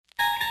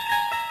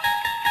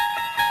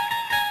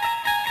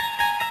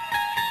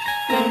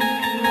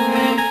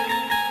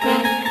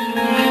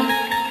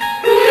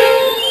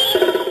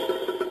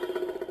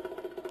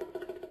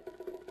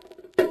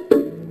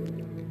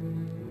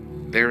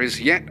is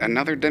yet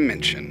another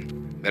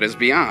dimension that is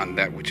beyond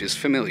that which is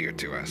familiar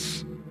to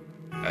us.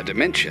 A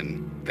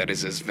dimension that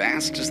is as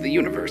vast as the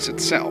universe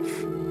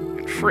itself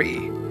and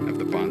free of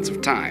the bonds of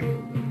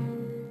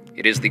time.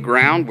 It is the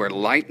ground where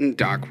light and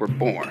dark were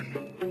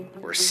born,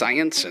 where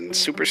science and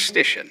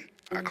superstition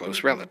are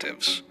close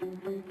relatives,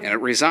 and it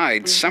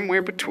resides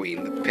somewhere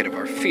between the pit of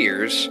our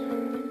fears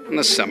and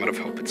the summit of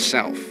hope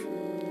itself.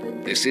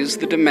 This is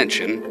the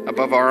dimension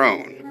above our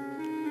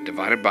own,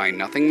 divided by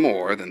nothing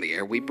more than the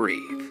air we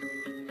breathe.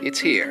 It's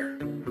here,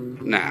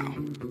 now.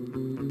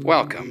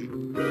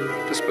 Welcome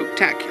to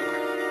Spooktacular.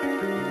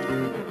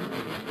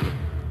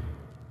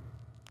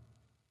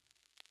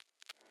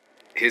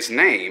 His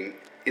name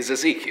is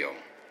Ezekiel.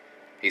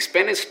 He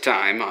spent his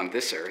time on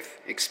this earth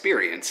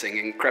experiencing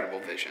incredible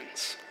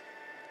visions.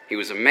 He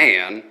was a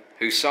man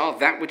who saw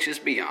that which is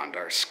beyond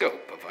our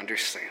scope of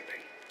understanding.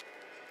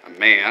 A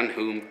man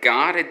whom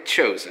God had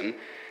chosen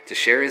to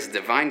share his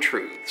divine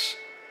truths,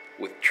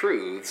 with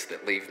truths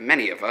that leave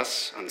many of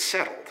us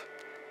unsettled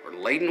or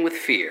laden with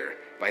fear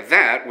by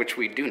that which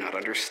we do not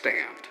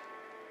understand.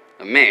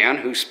 A man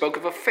who spoke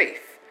of a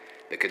faith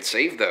that could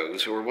save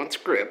those who were once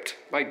gripped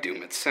by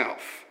doom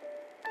itself.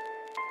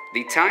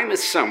 The time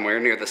is somewhere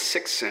near the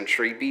 6th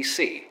century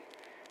BC.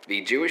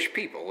 The Jewish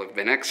people have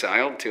been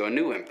exiled to a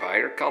new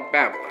empire called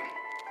Babylon.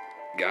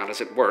 God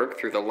is at work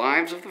through the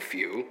lives of the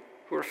few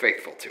who are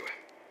faithful to him.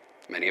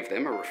 Many of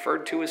them are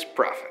referred to as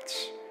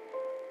prophets.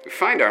 We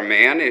find our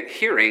man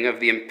hearing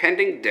of the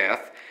impending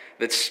death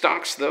that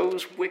stalks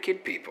those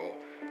wicked people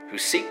who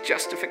seek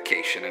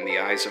justification in the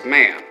eyes of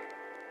man.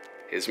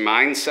 His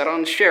mind set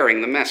on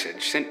sharing the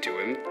message sent to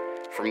him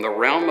from the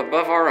realm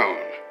above our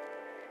own,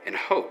 in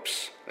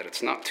hopes that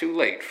it's not too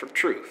late for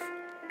truth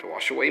to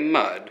wash away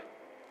mud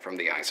from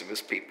the eyes of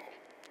his people.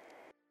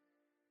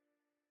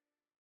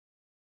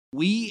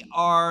 We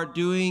are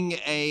doing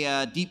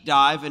a deep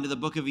dive into the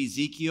book of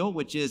Ezekiel,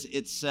 which is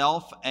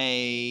itself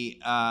a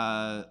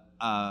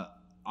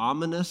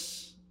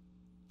ominous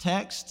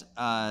text.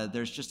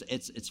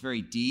 It's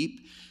very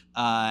deep,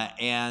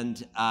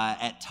 and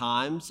at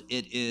times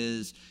it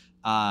is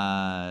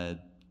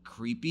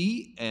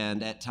creepy,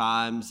 and at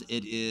times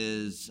it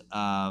is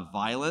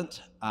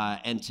violent.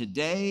 And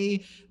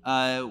today,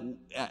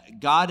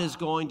 God is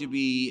going to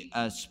be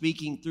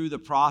speaking through the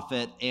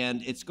prophet,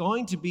 and it's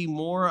going to be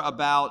more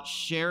about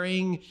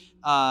sharing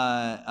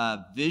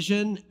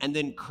vision and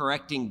then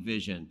correcting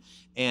vision.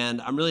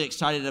 And I'm really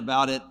excited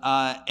about it.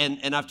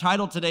 And I've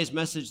titled today's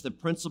message, The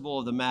Principle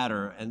of the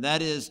Matter, and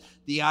that is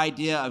the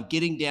idea of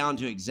getting down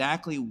to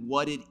exactly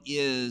what it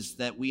is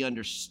that we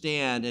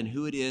understand and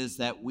who it is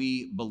that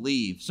we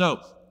believe. So,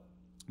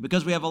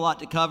 because we have a lot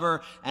to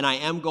cover, and I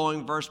am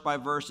going verse by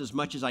verse as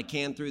much as I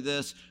can through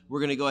this, we're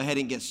going to go ahead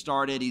and get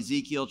started.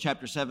 Ezekiel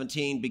chapter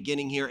 17,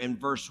 beginning here in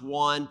verse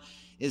 1,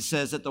 it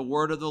says that the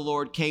word of the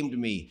Lord came to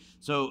me.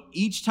 So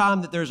each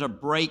time that there's a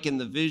break in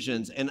the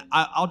visions, and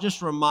I'll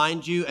just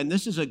remind you, and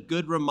this is a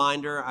good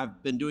reminder,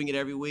 I've been doing it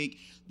every week,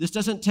 this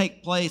doesn't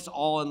take place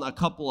all in a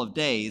couple of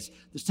days.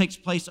 This takes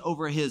place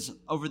over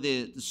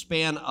the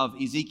span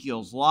of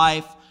Ezekiel's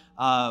life.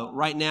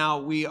 Right now,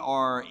 we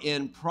are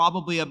in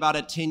probably about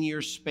a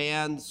 10-year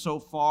span so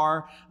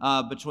far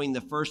between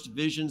the first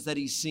visions that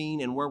he's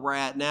seen and where we're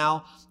at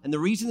now. And the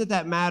reason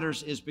that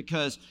matters is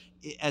because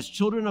as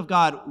children of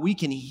God, we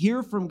can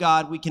hear from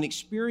God, we can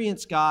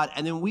experience God,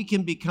 and then we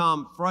can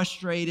become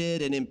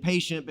frustrated and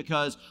impatient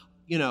because,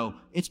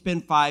 it's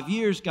been 5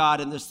 years,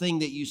 God, and this thing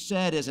that you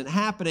said isn't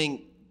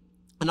happening.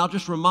 And I'll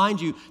just remind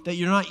you that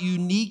you're not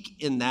unique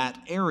in that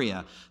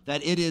area,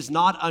 that it is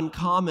not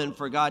uncommon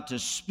for God to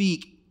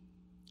speak,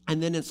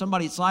 and then in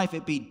somebody's life,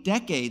 it be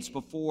decades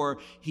before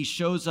he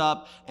shows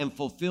up and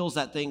fulfills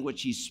that thing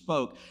which he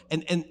spoke.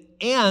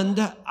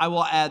 And I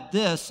will add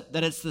this,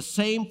 that it's the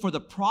same for the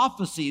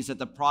prophecies that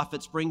the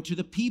prophets bring to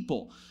the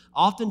people.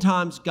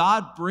 Oftentimes,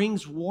 God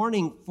brings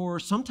warning for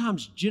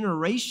sometimes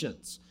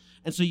generations.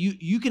 And so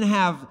you can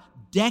have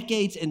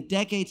decades and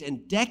decades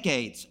and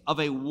decades of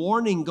a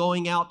warning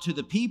going out to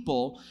the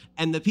people,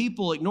 and the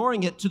people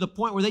ignoring it to the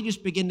point where they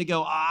just begin to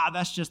go,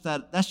 that's just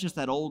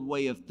that old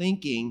way of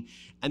thinking.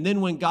 And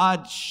then when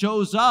God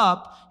shows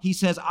up, he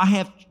says, I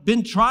have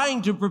been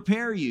trying to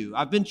prepare you.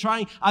 I've been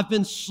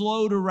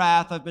slow to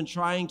wrath. I've been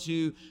trying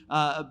to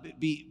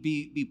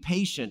be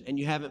patient, and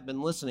you haven't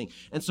been listening.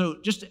 And so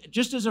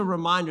just as a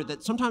reminder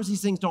that sometimes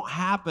these things don't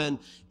happen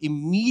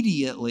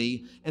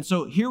immediately. And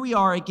so here we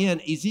are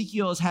again.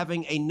 Ezekiel is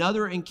having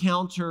another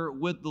encounter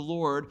with the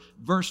Lord.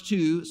 Verse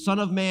 2, Son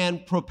of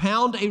man,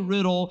 propound a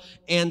riddle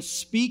and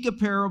speak a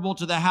parable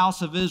to the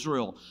house of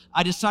Israel.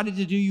 I decided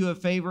to do you a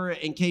favor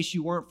in case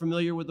you weren't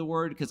familiar with the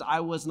word, because I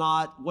was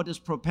not. What does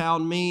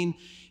propound mean?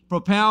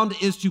 Propound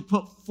is to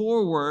put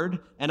forward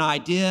an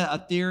idea, a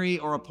theory,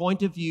 or a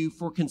point of view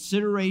for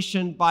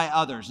consideration by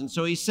others. And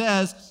so he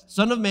says,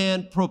 Son of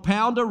man,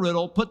 propound a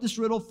riddle, put this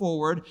riddle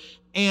forward,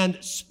 and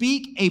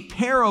speak a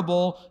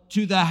parable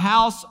to the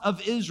house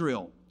of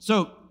Israel.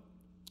 So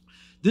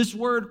This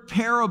word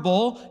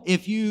parable,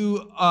 if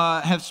you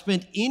have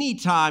spent any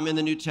time in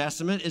the New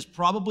Testament, is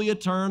probably a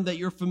term that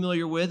you're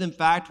familiar with. In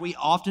fact, we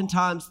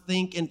oftentimes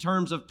think in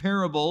terms of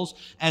parables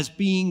as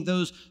being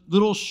those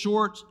little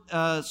short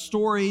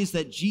stories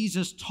that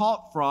Jesus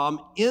taught from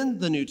in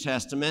the New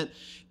Testament,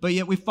 but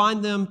yet we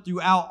find them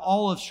throughout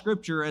all of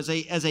Scripture as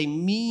a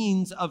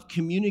means of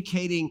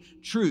communicating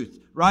truth,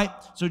 right?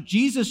 So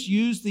Jesus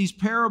used these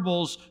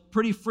parables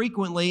pretty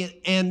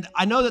frequently, and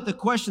I know that the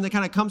question that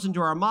kind of comes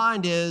into our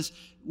mind is,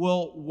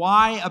 well,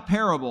 why a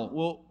parable?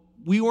 Well,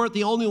 we weren't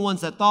the only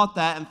ones that thought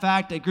that. In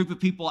fact, a group of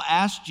people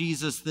asked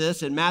Jesus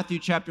this in Matthew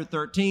chapter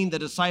 13. The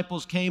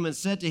disciples came and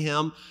said to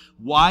him,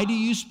 "Why do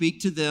you speak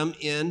to them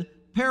in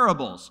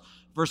parables?"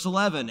 Verse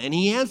 11, and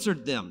he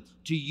answered them,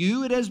 "To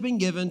you it has been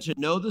given to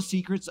know the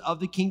secrets of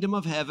the kingdom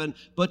of heaven,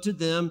 but to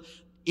them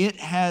it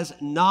has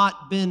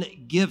not been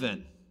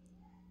given."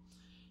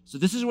 So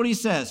this is what he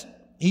says.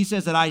 He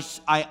says that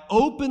I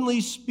openly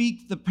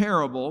speak the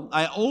parable.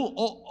 I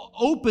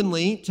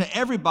openly to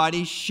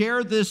everybody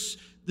share this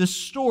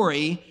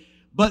story,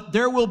 but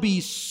there will be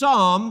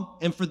some,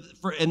 and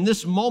for in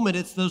this moment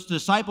it's those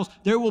disciples,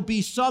 there will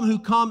be some who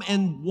come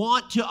and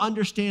want to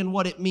understand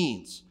what it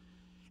means.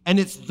 And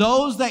it's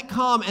those that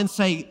come and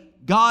say,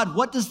 "God,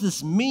 what does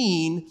this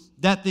mean?"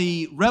 that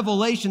the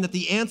revelation, that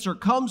the answer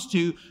comes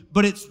to,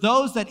 but it's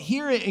those that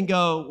hear it and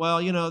go,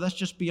 "Well, that's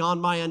just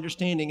beyond my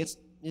understanding.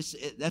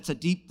 That's a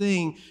deep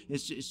thing.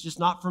 It's just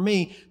not for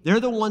me." They're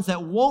the ones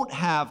that won't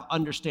have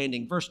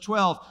understanding. Verse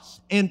 12,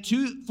 and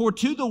to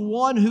the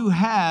one who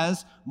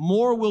has,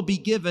 more will be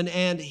given,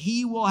 and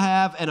he will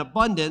have an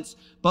abundance.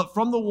 But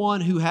from the one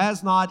who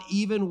has not,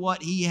 even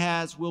what he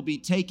has will be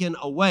taken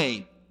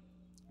away.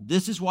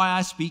 This is why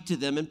I speak to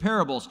them in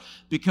parables,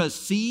 because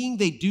seeing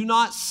they do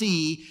not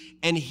see,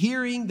 and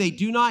hearing they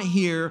do not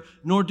hear,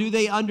 nor do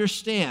they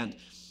understand.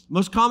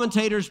 Most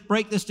commentators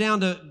break this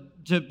down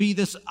to be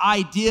this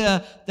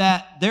idea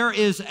that there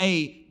is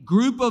a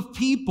group of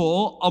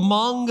people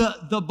among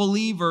the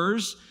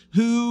believers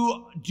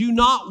who do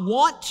not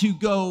want to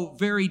go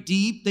very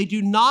deep. They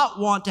do not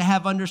want to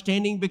have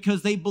understanding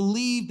because they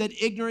believe that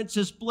ignorance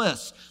is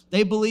bliss.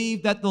 They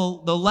believe that the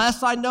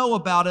less I know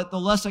about it, the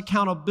less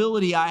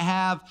accountability I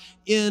have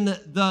in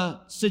the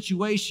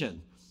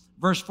situation.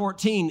 Verse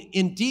 14,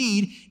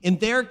 indeed, in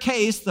their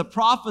case, the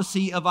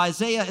prophecy of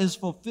Isaiah is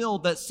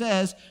fulfilled that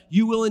says,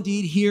 "You will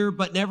indeed hear,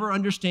 but never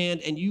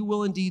understand, and you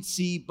will indeed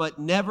see, but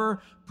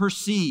never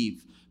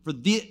perceive. For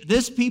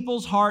this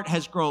people's heart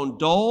has grown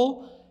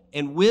dull,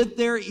 and with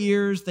their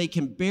ears they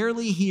can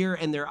barely hear,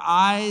 and their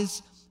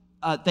eyes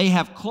they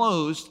have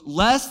closed,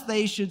 lest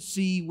they should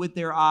see with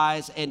their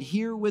eyes, and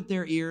hear with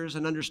their ears,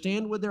 and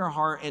understand with their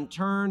heart, and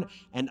turn,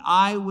 and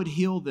I would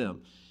heal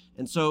them."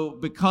 And so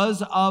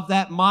because of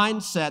that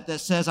mindset that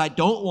says, I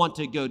don't want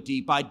to go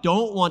deep, I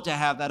don't want to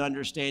have that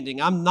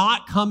understanding, I'm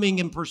not coming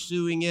and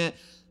pursuing it,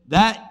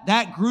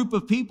 that group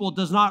of people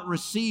does not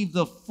receive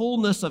the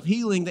fullness of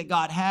healing that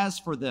God has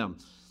for them.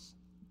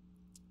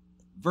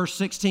 Verse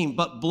 16,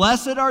 but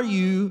blessed are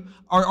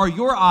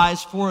your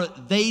eyes, for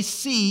they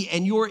see,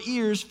 and your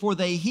ears, for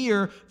they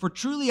hear. For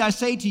truly I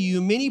say to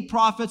you, many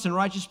prophets and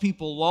righteous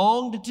people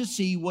longed to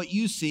see what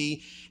you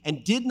see,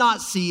 and did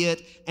not see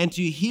it, and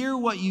to hear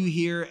what you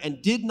hear,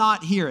 and did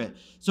not hear it.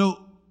 So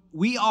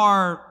we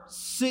are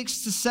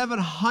 600 to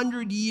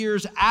 700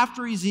 years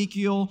after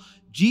Ezekiel.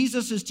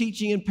 Jesus is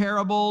teaching in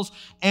parables,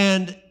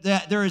 and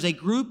that there is a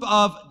group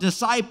of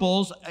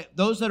disciples,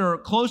 those that are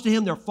close to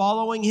him, they're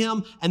following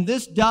him, and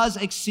this does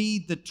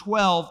exceed the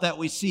 12 that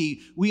we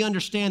see. We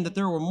understand that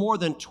there were more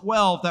than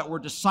 12 that were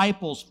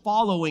disciples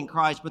following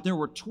Christ, but there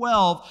were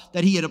 12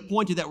 that he had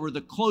appointed that were the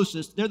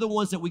closest. They're the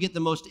ones that we get the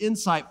most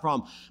insight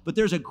from. But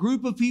there's a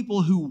group of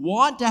people who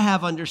want to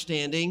have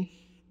understanding,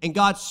 and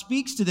God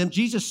speaks to them.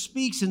 Jesus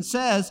speaks and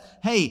says,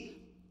 hey,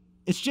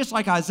 it's just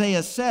like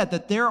Isaiah said,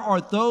 that there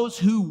are those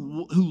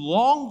who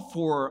long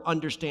for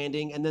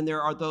understanding, and then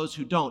there are those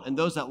who don't. And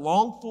those that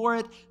long for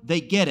it,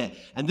 they get it.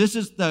 And this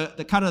is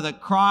the kind of the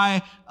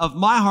cry of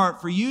my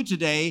heart for you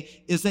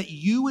today, is that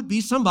you would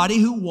be somebody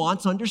who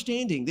wants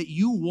understanding, that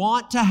you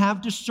want to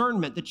have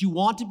discernment, that you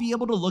want to be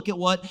able to look at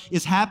what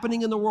is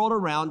happening in the world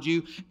around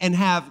you and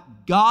have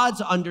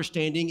God's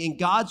understanding and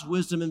God's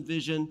wisdom and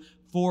vision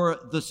for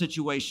the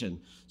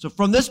situation. So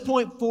from this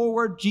point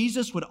forward,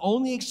 Jesus would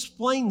only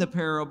explain the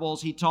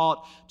parables he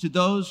taught to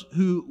those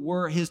who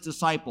were his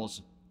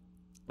disciples.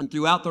 And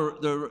throughout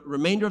the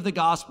remainder of the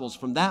Gospels,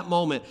 from that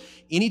moment,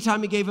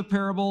 anytime he gave a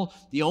parable,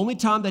 the only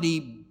time that he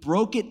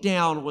broke it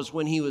down was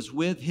when he was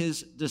with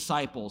his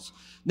disciples.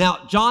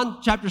 Now, John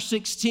chapter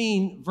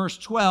 16, verse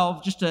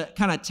 12, just to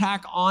kind of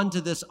tack on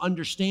to this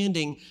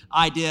understanding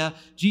idea,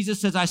 Jesus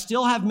says, I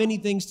still have many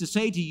things to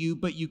say to you,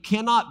 but you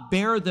cannot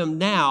bear them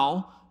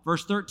now.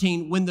 Verse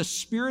 13, when the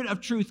Spirit of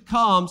truth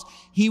comes,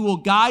 he will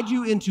guide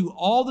you into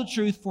all the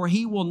truth, for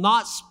he will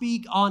not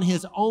speak on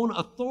his own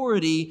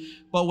authority,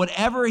 but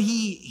whatever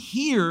he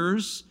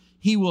hears,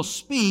 he will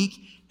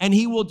speak, and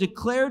he will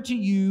declare to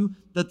you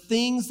the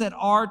things that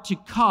are to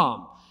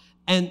come.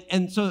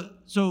 And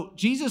so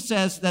Jesus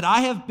says that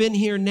I have been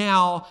here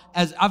now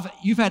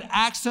you've had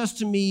access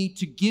to me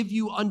to give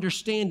you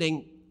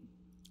understanding.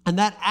 And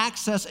that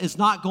access is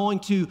not going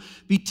to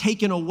be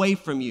taken away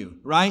from you,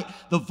 right?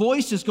 The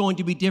voice is going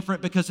to be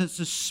different because it's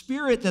the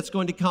Spirit that's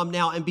going to come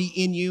now and be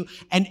in you.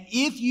 And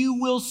if you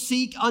will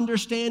seek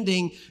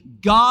understanding,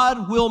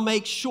 God will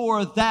make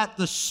sure that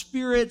the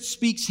Spirit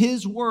speaks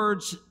His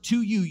words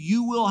to you.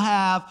 You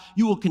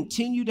will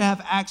continue to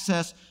have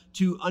access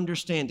to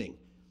understanding.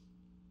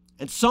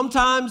 And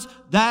sometimes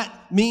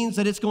that means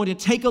that it's going to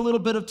take a little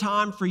bit of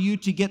time for you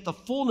to get the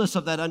fullness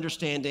of that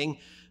understanding,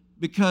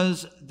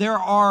 because there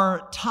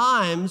are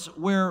times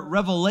where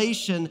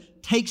revelation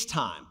takes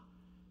time,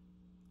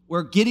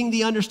 where getting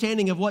the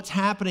understanding of what's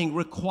happening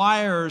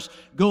requires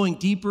going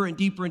deeper and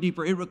deeper and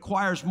deeper. It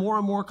requires more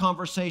and more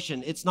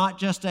conversation. It's not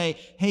just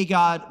hey,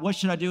 God, what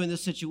should I do in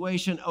this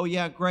situation? Oh,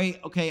 yeah, great.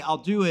 Okay, I'll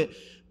do it.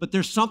 But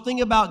there's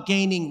something about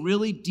gaining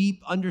really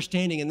deep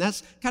understanding, and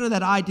that's kind of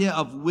that idea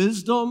of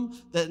wisdom,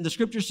 that the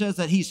Scripture says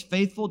that He's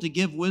faithful to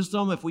give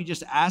wisdom if we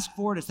just ask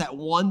for it. It's that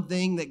one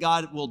thing that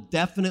God will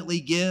definitely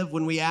give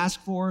when we ask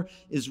for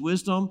is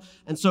wisdom.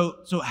 And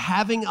so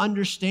having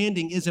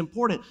understanding is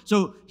important.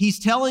 So He's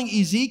telling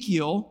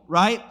Ezekiel,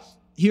 right,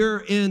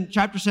 here in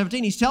chapter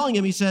 17, He's telling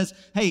him, He says,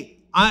 hey,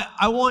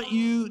 I want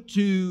you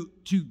to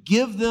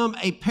give them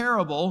a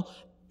parable.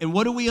 And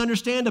what do we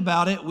understand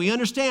about it? We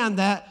understand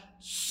that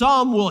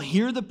some will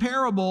hear the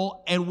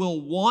parable and will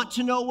want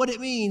to know what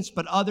it means,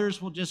 but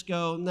others will just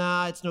go,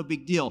 nah, it's no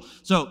big deal.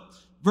 So,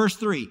 verse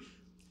 3,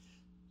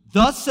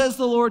 thus says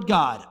the Lord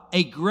God,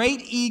 a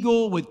great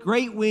eagle with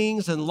great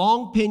wings and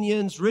long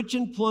pinions, rich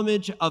in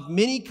plumage of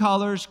many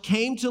colors,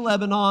 came to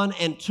Lebanon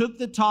and took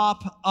the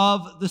top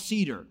of the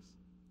cedar.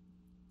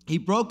 He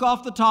broke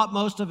off the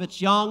topmost of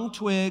its young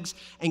twigs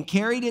and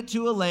carried it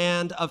to a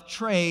land of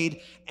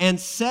trade and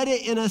set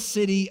it in a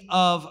city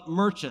of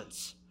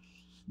merchants.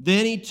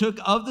 Then he took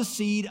of the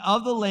seed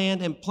of the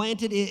land and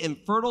planted it in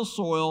fertile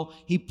soil.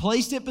 He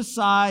placed it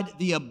beside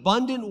the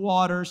abundant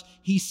waters.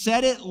 He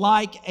set it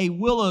like a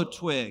willow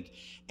twig,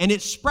 and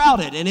it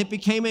sprouted, and it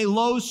became a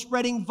low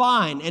spreading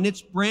vine, and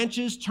its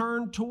branches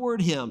turned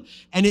toward him,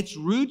 and its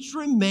roots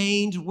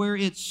remained where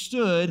it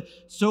stood.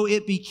 So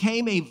it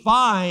became a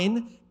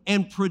vine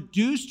and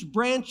produced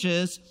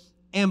branches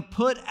and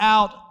put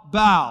out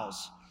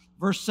boughs.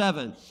 Verse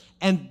 7.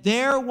 And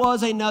there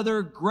was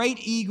another great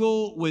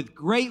eagle with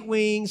great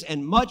wings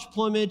and much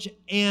plumage.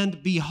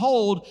 And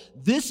behold,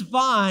 this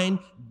vine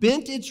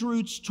bent its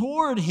roots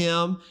toward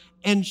him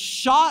and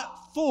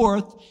shot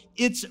forth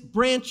its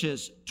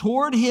branches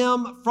toward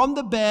him from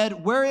the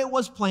bed where it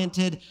was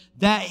planted,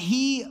 that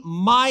he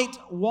might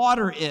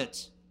water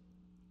it.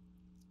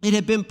 It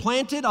had been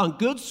planted on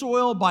good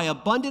soil by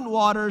abundant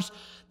waters,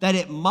 that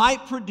it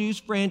might produce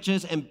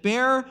branches and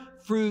bear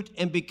fruit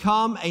and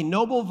become a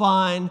noble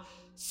vine.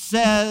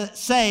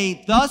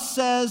 Say, thus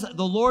says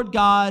the Lord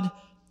God,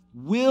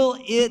 will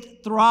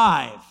it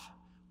thrive?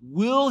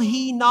 Will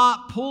He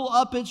not pull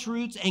up its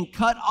roots and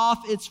cut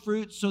off its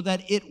fruit so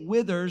that it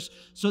withers,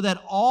 so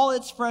that all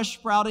its fresh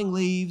sprouting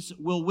leaves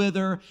will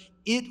wither?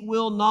 It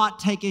will not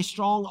take a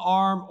strong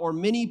arm or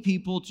many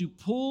people to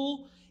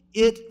pull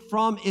it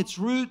from its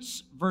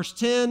roots. Verse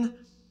 10,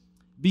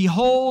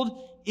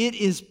 behold, it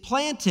is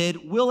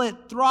planted, will it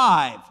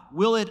thrive?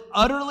 Will it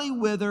utterly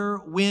wither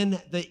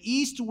when the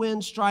east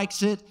wind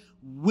strikes it,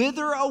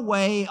 wither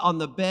away on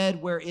the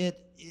bed where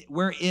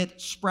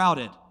it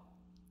sprouted?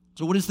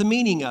 So what is the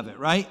meaning of it,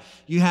 right?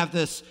 You have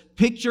this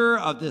picture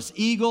of this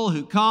eagle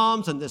who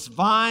comes and this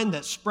vine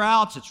that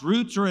sprouts. Its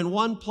roots are in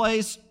one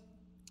place,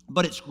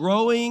 but it's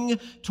growing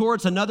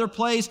towards another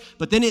place.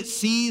 But then it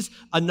sees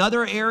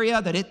another area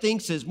that it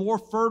thinks is more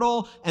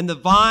fertile, and the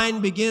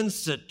vine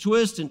begins to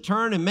twist and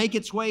turn and make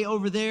its way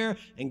over there.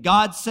 And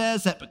God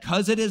says that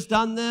because it has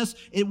done this,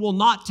 it will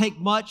not take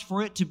much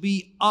for it to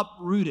be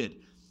uprooted.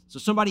 So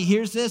somebody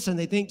hears this and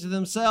they think to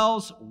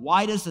themselves,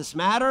 why does this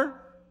matter?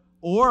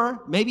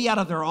 Or maybe out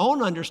of their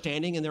own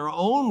understanding and their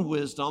own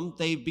wisdom,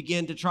 they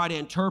begin to try to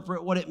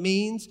interpret what it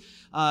means.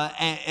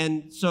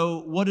 And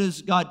so what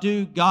does God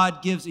do?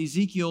 God gives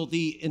Ezekiel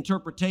the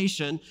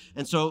interpretation.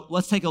 And so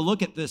let's take a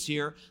look at this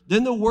here.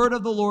 Then the word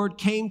of the Lord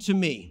came to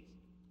me.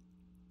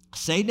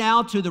 Say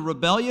now to the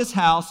rebellious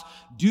house,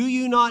 do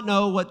you not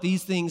know what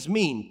these things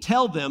mean?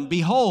 Tell them,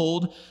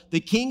 behold, the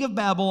king of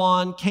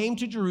Babylon came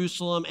to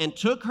Jerusalem and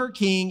took her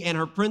king and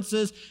her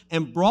princes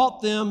and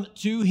brought them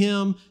to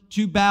him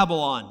to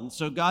Babylon. And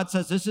so God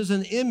says this is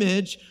an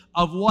image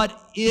of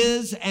what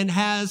is and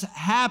has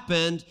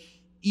happened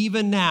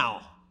even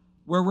now,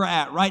 where we're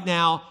at right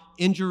now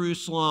in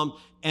Jerusalem.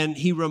 And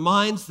he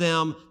reminds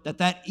them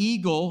that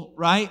eagle,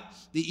 right?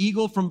 The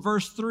eagle from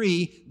verse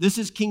 3, this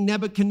is King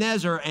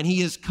Nebuchadnezzar, and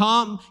he has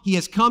come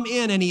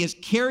in and he has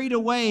carried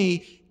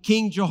away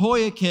King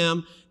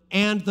Jehoiakim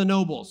and the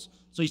nobles.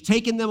 So he's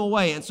taken them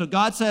away. And so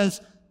God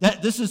says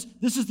that this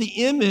is the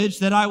image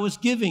that I was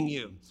giving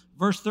you.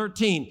 Verse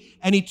 13,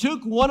 and he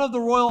took one of the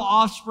royal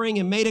offspring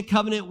and made a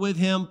covenant with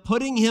him,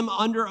 putting him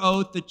under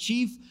oath, the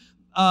chief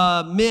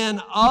men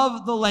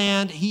of the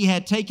land he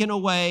had taken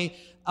away,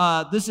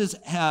 this is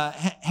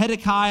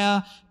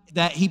Hezekiah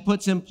that he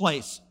puts in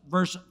place.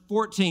 Verse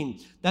 14,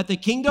 that the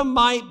kingdom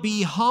might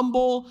be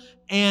humble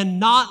and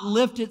not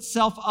lift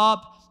itself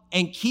up,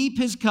 and keep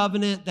his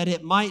covenant, that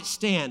it might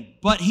stand.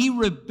 But he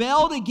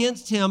rebelled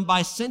against him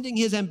by sending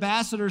his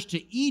ambassadors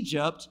to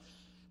Egypt,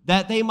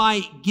 that they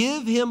might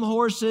give him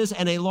horses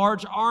and a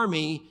large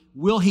army.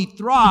 Will he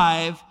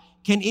thrive?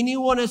 Can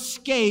anyone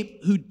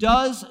escape who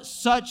does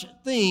such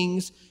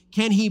things?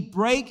 Can he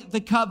break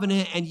the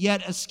covenant and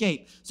yet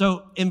escape?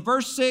 So in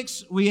verse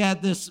 6, we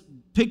had this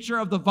picture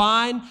of the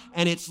vine,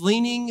 and it's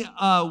leaning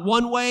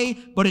one way,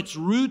 but its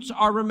roots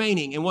are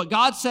remaining. And what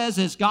God says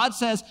is,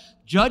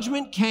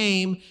 judgment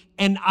came,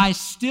 and I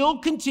still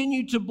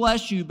continue to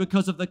bless you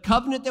because of the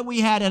covenant that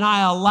we had, and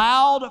I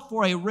allowed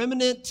for a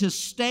remnant to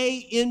stay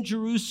in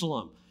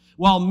Jerusalem.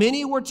 While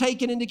many were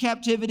taken into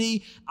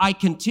captivity, I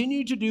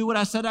continued to do what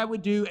I said I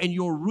would do, and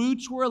your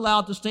roots were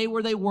allowed to stay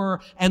where they were.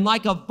 And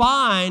like a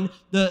vine,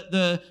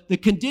 the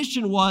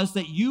condition was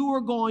that you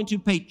were going to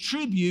pay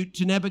tribute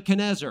to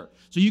Nebuchadnezzar.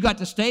 So you got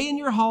to stay in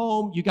your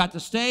home, you got to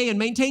stay and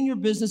maintain your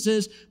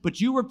businesses,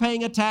 but you were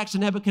paying a tax to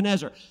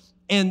Nebuchadnezzar.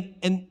 And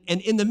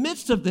in the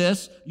midst of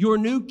this, your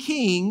new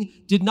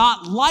king did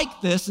not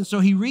like this, and so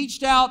he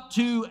reached out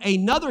to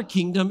another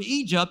kingdom,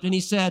 Egypt, and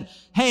he said,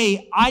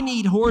 hey, I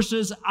need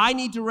horses. I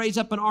need to raise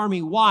up an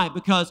army. Why?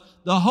 Because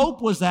the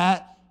hope was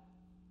that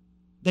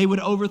they would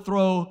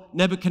overthrow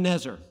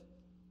Nebuchadnezzar.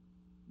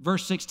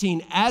 Verse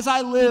 16, as I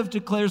live,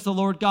 declares the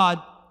Lord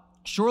God,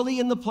 surely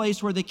in the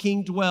place where the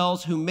king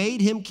dwells, who made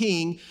him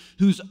king,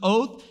 whose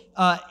oath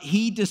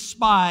he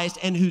despised,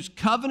 and whose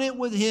covenant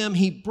with him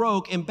he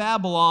broke in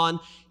Babylon,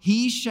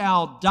 he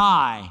shall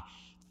die.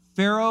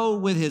 Pharaoh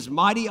with his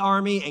mighty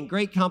army and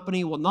great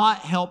company will not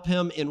help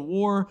him in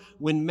war.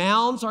 When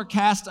mounds are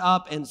cast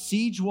up and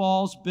siege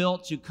walls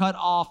built to cut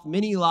off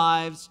many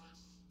lives,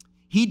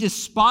 he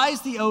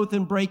despised the oath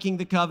in breaking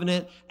the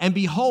covenant, and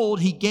behold,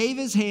 he gave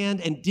his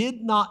hand and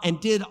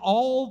did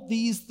all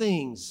these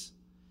things.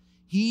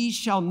 He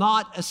shall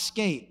not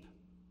escape.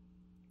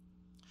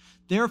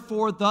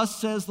 Therefore, thus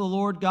says the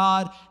Lord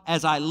God,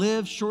 as I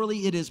live,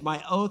 surely it is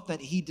my oath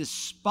that he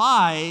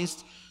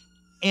despised,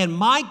 and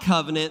my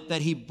covenant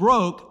that he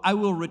broke, I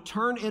will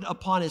return it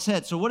upon his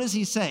head. So what does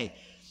he say?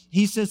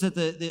 He says that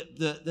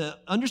the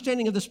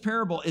understanding of this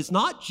parable is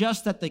not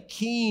just that the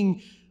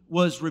king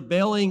was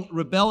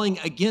rebelling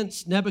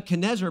against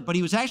Nebuchadnezzar, but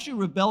he was actually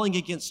rebelling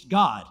against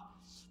God.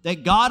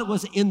 That God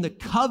was in the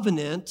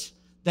covenant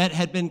that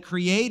had been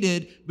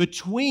created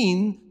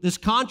between this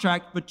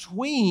contract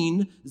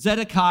between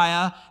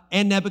Zedekiah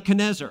and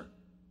Nebuchadnezzar.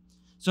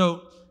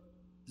 So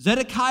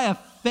Zedekiah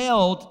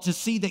failed to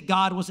see that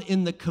God was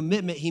in the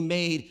commitment he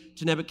made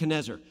to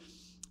Nebuchadnezzar.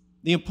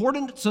 The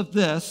importance of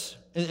this,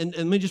 and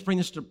let me just bring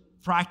this to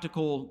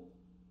practical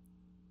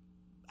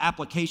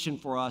application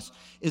for us,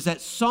 is that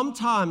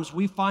sometimes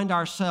we find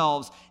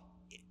ourselves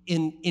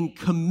in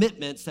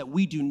commitments that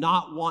we do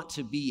not want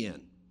to be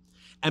in.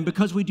 And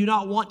because we do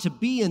not want to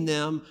be in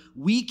them,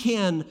 we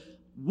can,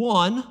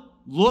 one,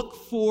 look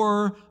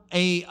for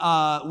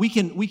we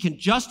can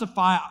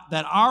justify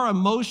that our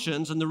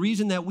emotions and the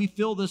reason that we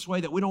feel this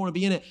way, that we don't want to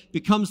be in it,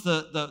 becomes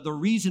the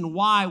reason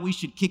why we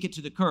should kick it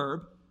to the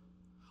curb.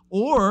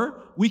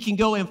 Or we can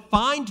go and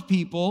find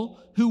people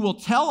who will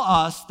tell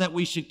us that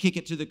we should kick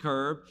it to the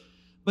curb.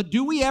 But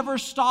do we ever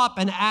stop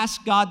and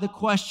ask God the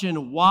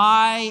question,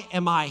 why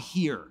am I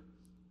here?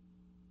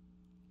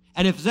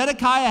 And if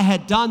Zedekiah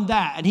had done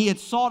that and he had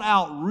sought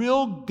out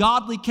real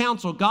godly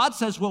counsel, God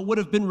says what would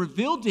have been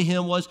revealed to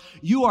him was,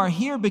 you are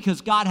here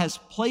because God has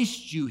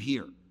placed you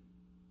here.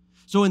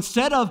 So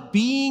instead of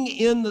being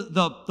in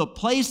the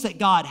place that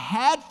God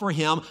had for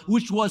him,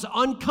 which was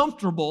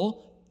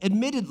uncomfortable,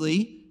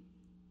 admittedly,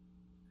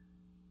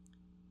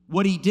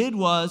 what he did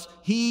was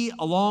he,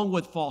 along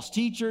with false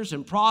teachers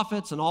and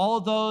prophets and all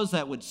of those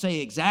that would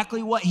say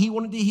exactly what he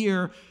wanted to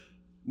hear,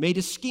 made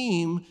a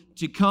scheme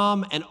to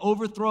come and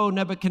overthrow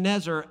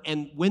Nebuchadnezzar.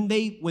 And when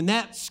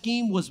that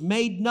scheme was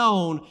made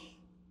known,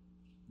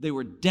 they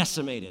were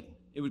decimated.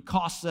 It would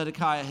cost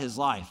Zedekiah his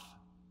life.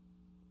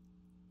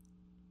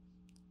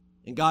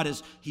 And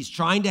he's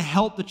trying to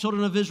help the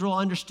children of Israel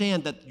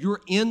understand that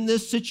you're in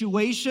this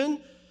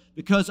situation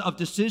because of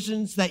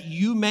decisions that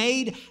you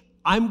made.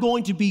 I'm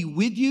going to be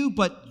with you,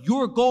 but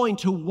you're going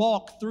to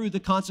walk through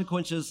the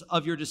consequences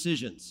of your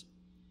decisions.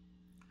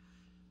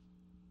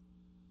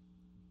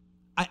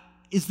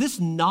 Is this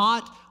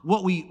not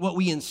what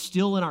we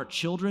instill in our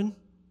children,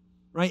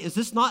 right? Is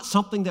this not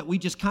something that we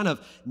just kind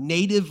of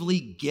natively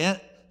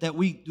get, that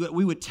we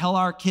would tell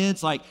our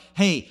kids, like,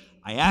 hey,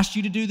 I asked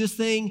you to do this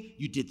thing,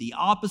 you did the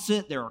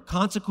opposite, there are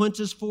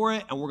consequences for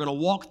it, and we're going to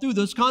walk through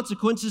those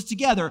consequences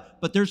together,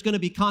 but there's going to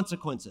be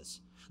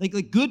consequences. Like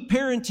good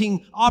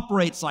parenting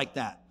operates like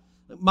that.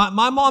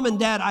 My mom and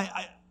dad,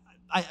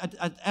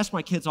 I ask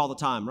my kids all the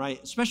time,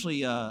 right?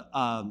 Especially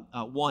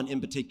one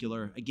in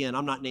particular. Again,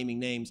 I'm not naming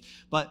names,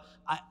 but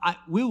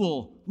we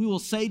will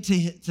say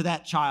to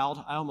that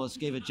child. I almost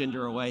gave a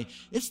gender away.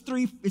 It's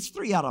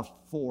three out of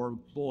 4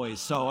 boys.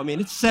 So I mean,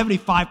 it's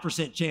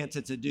 75% chance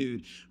it's a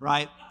dude,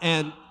 right?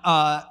 And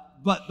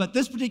but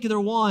this particular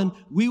one,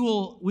 we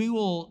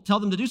will tell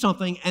them to do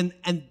something,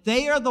 and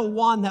they are the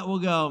one that will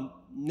go,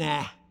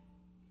 nah,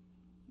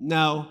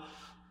 no.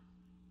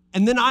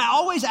 And then I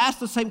always ask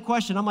the same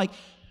question. I'm like,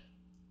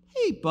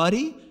 hey,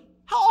 buddy,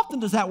 how often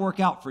does that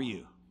work out for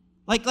you?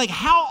 Like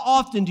how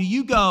often do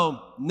you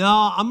go,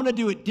 no, I'm going to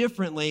do it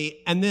differently,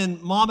 and then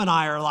mom and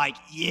I are like,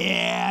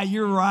 yeah,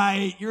 you're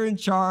right, you're in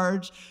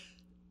charge?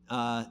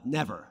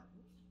 Never.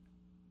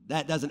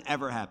 That doesn't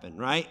ever happen,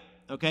 right?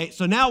 Okay,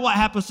 so now what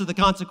happens to the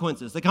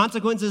consequences? The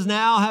consequences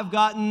now have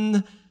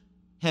gotten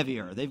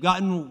heavier. They've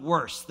gotten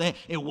worse.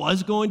 It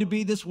was going to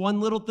be this one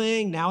little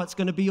thing. Now it's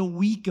going to be a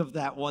week of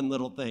that one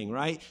little thing,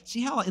 right?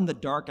 See how in the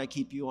dark I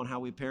keep you on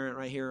how we parent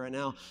right here, right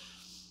now?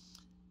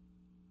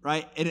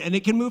 Right? And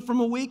it can move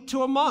from a week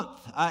to a month.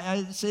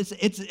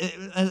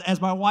 As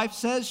my wife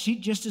says,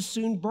 she'd just as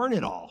soon burn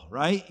it all,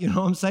 right? You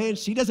know what I'm saying?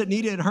 She doesn't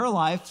need it in her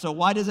life, so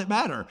why does it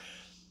matter?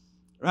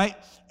 Right?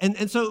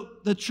 And so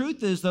the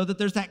truth is, though, that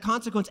there's that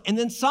consequence. And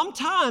then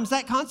sometimes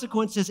that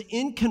consequence is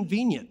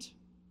inconvenient.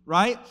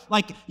 Right?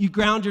 Like you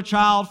ground your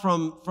child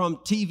from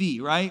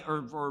TV, right?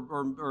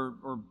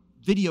 Or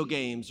video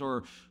games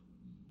or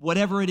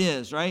whatever it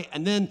is, right?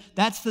 And then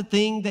that's the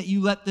thing that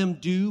you let them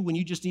do when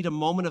you just need a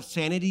moment of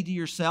sanity to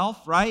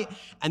yourself, right?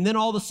 And then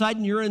all of a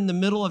sudden you're in the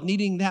middle of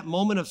needing that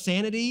moment of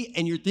sanity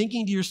and you're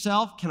thinking to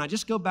yourself, can I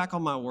just go back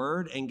on my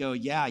word and go,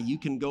 yeah, you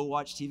can go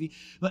watch TV?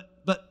 But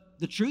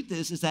the truth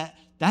is that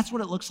that's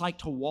what it looks like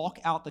to walk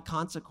out the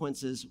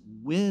consequences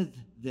with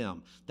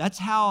them. That's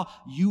how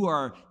you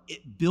are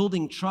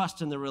building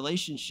trust in the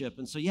relationship.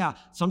 And so, yeah,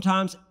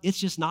 sometimes it's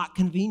just not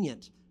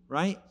convenient,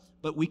 right?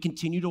 But we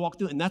continue to walk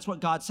through it. And that's what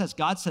God says.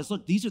 God says,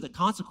 look, these are the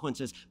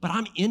consequences, but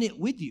I'm in it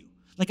with you.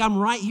 Like I'm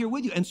right here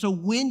with you. And so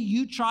when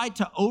you tried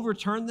to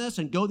overturn this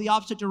and go the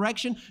opposite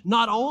direction,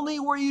 not only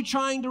were you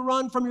trying to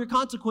run from your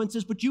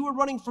consequences, but you were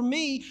running from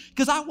me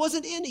because I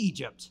wasn't in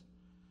Egypt.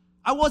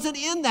 I wasn't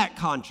in that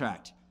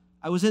contract.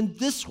 I was in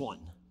this one.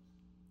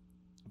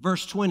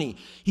 Verse 20,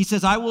 he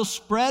says, I will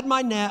spread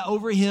my net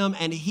over him,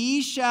 and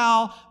he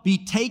shall be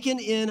taken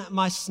in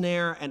my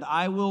snare, and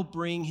I will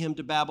bring him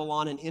to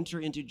Babylon and enter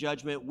into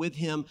judgment with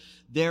him.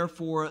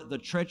 Therefore, the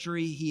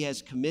treachery he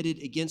has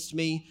committed against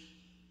me,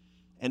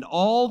 and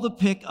all the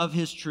pick of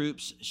his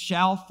troops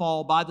shall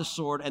fall by the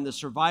sword, and the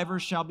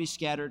survivors shall be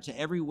scattered to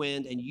every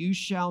wind, and you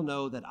shall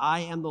know that I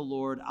am the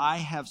Lord. I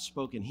have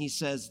spoken. He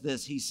says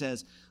this, he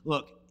says,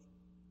 look,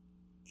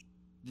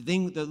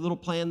 the little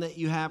plan that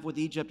you have with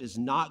Egypt is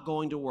not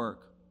going to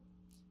work.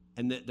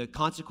 And the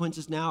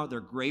consequences now, they're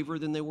graver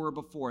than they were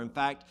before. In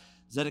fact,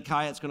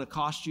 Zedekiah, it's going to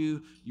cost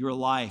you your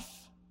life.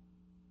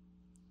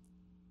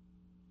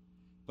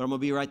 But I'm going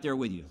to be right there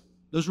with you.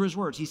 Those were his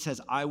words. He says,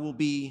 I will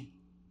be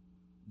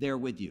there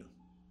with you.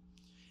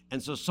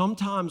 And so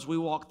sometimes we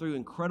walk through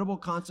incredible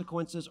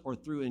consequences or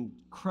through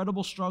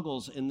incredible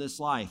struggles in this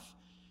life,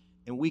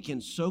 and we can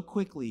so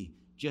quickly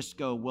just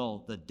go,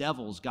 well, the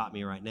devil's got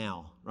me right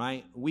now,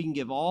 right? We can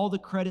give all the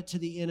credit to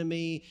the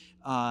enemy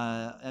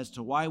as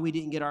to why we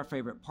didn't get our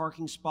favorite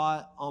parking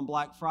spot on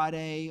Black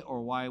Friday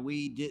or why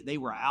they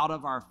were out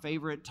of our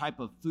favorite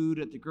type of food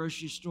at the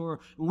grocery store.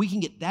 And we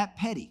can get that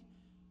petty,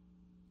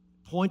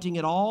 pointing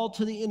it all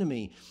to the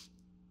enemy.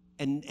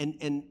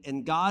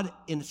 And God,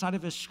 inside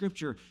of his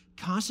scripture,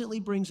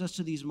 constantly brings us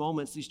to these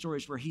moments, these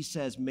stories where he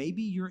says,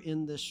 maybe you're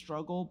in this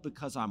struggle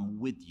because I'm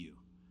with you.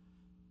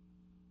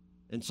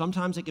 And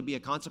sometimes it could be a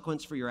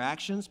consequence for your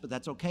actions, but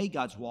that's okay.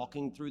 God's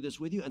walking through this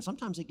with you. And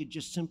sometimes it could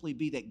just simply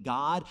be that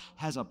God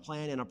has a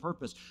plan and a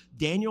purpose.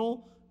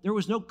 Daniel, there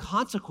was no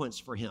consequence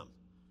for him.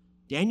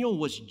 Daniel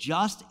was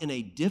just in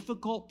a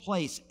difficult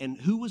place,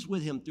 and who was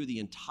with him through the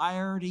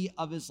entirety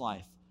of his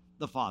life?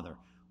 The Father,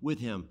 with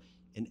him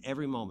in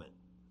every moment.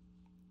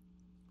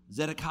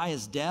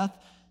 Zedekiah's death,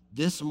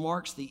 this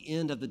marks the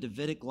end of the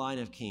Davidic line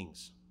of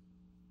kings.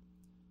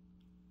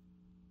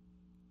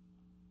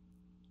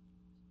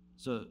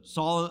 So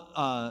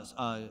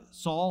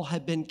Saul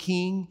had been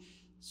king.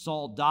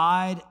 Saul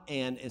died,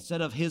 and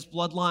instead of his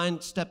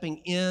bloodline stepping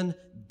in,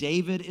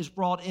 David is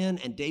brought in,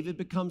 and David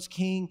becomes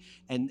king.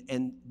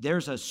 And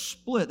there's a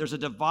split, there's a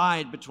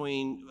divide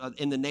between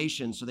in the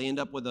nation. So they end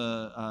up with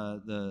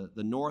the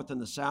north and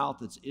the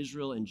south. It's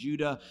Israel and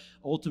Judah.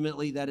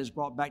 Ultimately, that is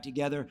brought back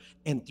together.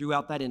 And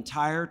throughout that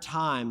entire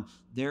time,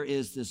 there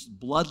is this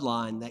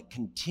bloodline that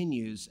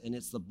continues, and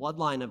it's the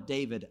bloodline of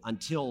David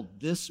until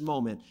this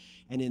moment.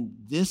 And in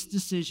this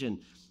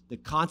decision, the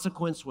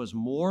consequence was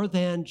more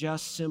than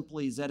just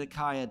simply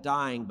Zedekiah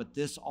dying, but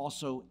this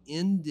also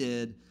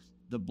ended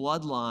the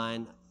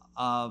bloodline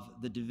of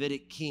the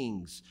Davidic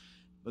kings.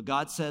 But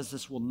God says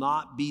this will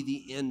not be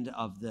the end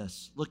of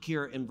this. Look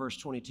here in verse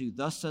 22.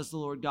 Thus says the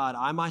Lord God,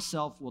 I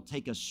myself will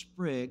take a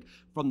sprig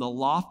from the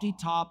lofty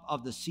top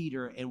of the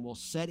cedar and will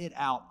set it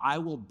out. I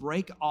will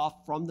break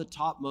off from the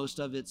topmost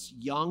of its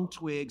young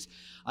twigs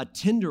a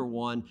tender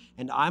one,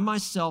 and I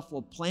myself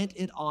will plant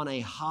it on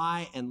a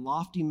high and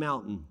lofty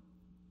mountain.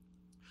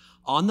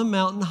 On the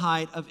mountain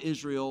height of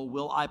Israel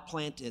will I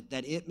plant it,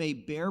 that it may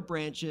bear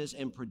branches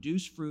and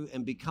produce fruit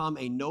and become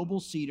a noble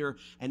cedar,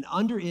 and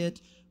under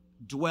it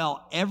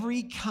dwell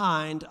every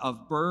kind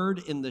of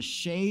bird in the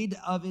shade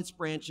of its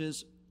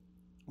branches.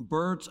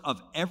 Birds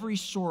of every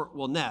sort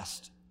will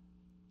nest.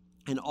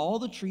 And all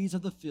the trees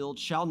of the field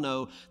shall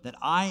know that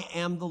I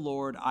am the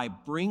Lord. I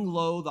bring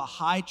low the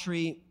high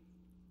tree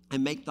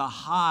and make the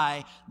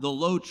high the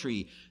low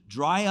tree.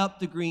 Dry up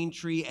the green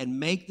tree and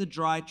make the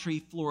dry tree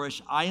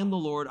flourish. I am the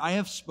Lord. I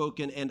have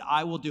spoken and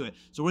I will do it.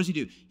 So what does he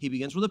do? He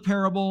begins with a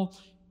parable.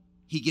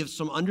 He gives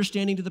some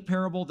understanding to the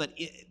parable, but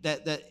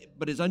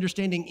his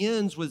understanding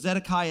ends with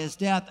Zedekiah's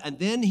death. And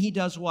then he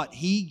does what?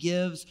 He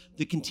gives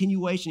the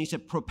continuation. He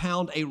said,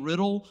 propound a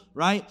riddle,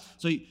 right?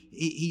 So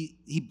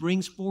he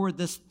brings forward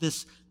this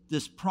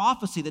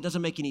prophecy that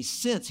doesn't make any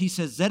sense. He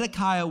says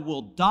Zedekiah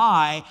will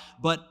die,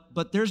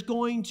 but there's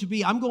going to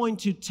be, I'm going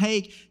to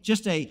take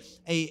just a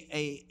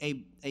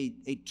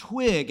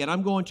twig and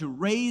I'm going to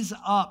raise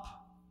up,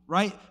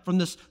 right, from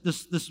this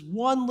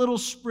one little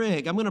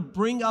sprig. I'm going to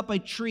bring up a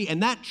tree,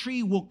 and that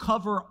tree will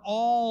cover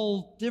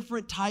all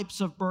different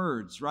types of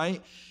birds,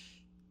 right?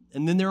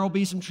 And then there will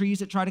be some trees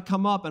that try to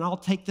come up, and I'll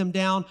take them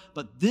down,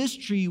 but this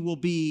tree will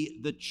be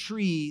the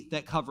tree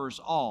that covers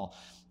all.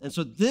 And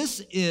so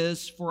this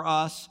is, for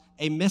us,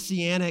 a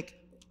messianic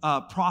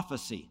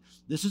prophecy.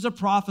 This is a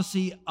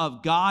prophecy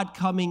of God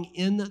coming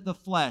in the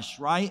flesh,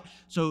 right?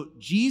 So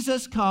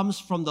Jesus comes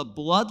from the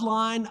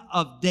bloodline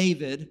of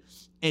David,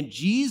 and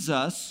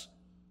Jesus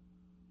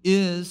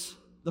is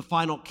the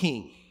final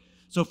king.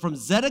 So from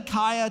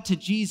Zedekiah to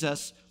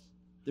Jesus,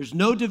 there's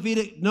no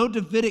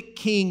Davidic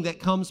king that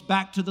comes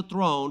back to the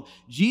throne.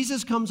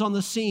 Jesus comes on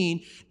the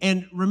scene,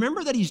 and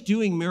remember that he's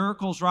doing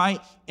miracles,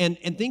 right? And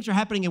things are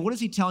happening, and what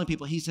is he telling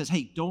people? He says,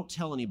 hey, don't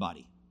tell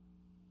anybody.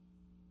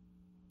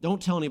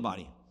 Don't tell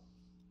anybody.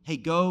 Hey,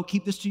 go,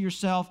 keep this to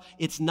yourself.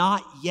 It's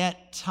not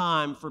yet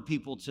time for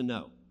people to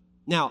know.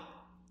 Now,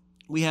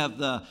 we have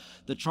the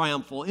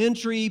triumphal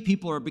entry.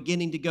 People are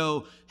beginning to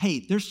go, hey,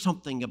 there's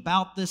something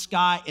about this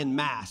guy en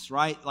masse,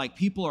 right? Like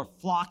people are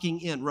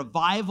flocking in.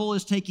 Revival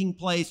is taking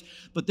place,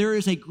 but there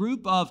is a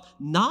group of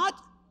not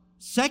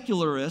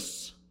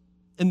secularists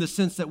in the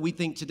sense that we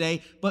think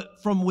today,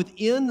 but from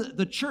within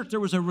the church, there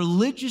was a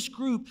religious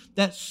group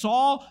that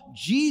saw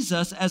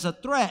Jesus as a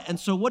threat. And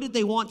so what did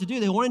they want to do?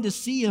 They wanted to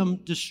see him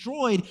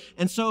destroyed.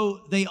 And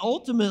so they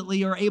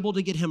ultimately are able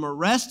to get him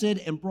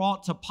arrested and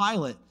brought to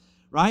Pilate,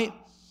 right?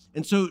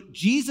 And so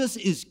Jesus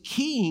is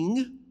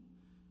king,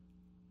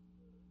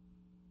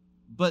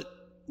 but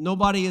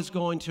nobody is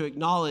going to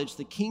acknowledge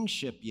the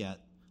kingship yet.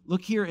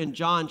 Look here in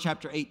John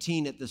chapter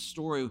 18 at this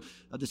story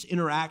of this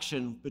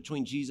interaction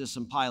between Jesus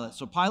and Pilate.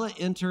 So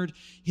Pilate entered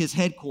his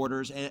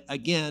headquarters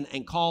again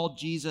and called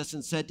Jesus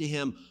and said to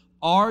him,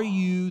 "Are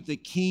you the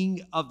king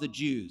of the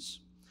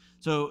Jews?"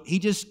 So he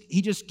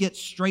just gets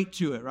straight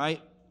to it,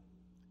 right?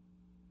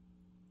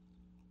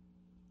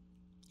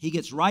 He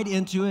gets right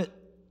into it.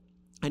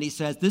 And he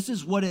says, this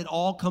is what it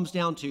all comes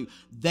down to.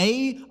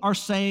 They are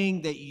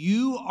saying that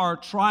you are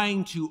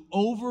trying to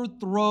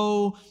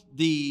overthrow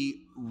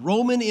the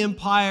Roman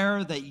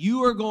Empire, that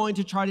you are going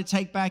to try to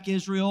take back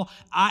Israel.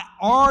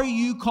 Are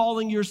you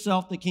calling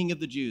yourself the king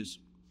of the Jews?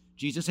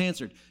 Jesus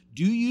answered,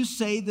 do you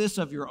say this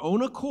of your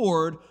own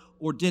accord,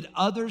 or did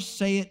others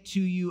say it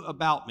to you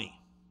about me?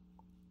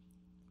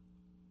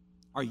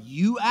 Are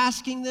you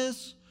asking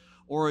this?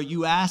 Or are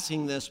you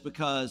asking this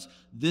because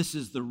this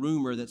is the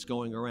rumor that's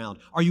going around?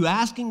 Are you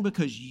asking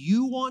because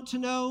you want to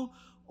know?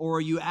 Or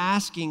are you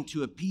asking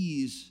to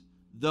appease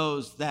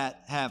those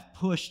that have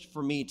pushed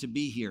for me to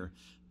be here?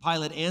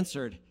 Pilate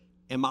answered,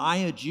 am I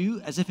a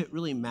Jew? As if it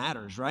really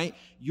matters, right?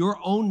 Your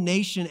own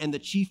nation and the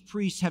chief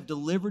priests have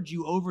delivered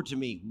you over to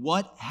me.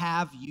 What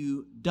have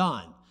you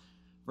done?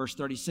 Verse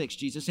 36,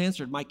 Jesus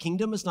answered, my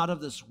kingdom is not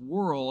of this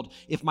world.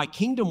 If my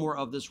kingdom were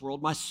of this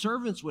world, my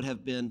servants would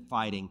have been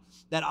fighting,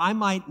 that I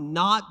might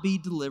not be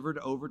delivered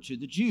over to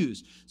the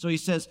Jews. So he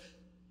says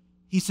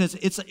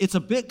it's a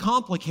bit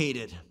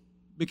complicated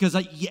because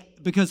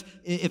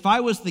if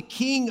I was the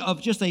king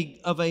of just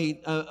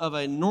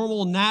a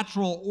normal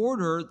natural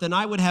order, then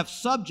I would have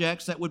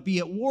subjects that would be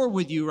at war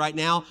with you right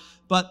now.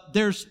 But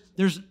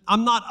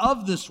I'm not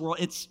of this world.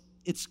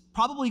 It's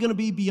probably going to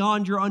be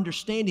beyond your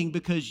understanding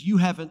because you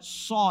haven't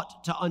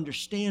sought to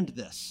understand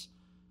this.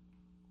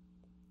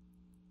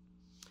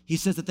 He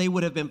says that they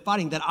would have been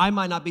fighting, that I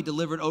might not be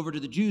delivered over to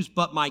the Jews,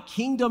 but my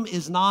kingdom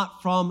is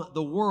not from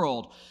the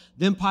world.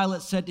 Then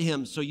Pilate said to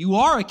him, so you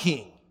are a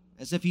king,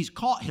 as if he's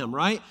caught him,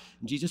 right?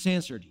 And Jesus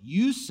answered,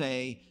 you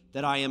say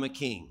that I am a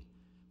king.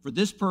 For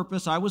this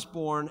purpose I was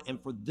born,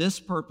 and for this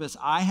purpose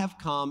I have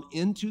come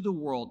into the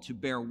world, to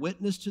bear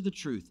witness to the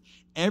truth.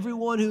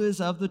 Everyone who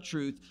is of the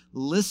truth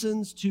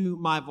listens to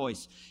my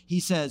voice. He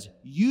says,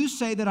 you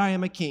say that I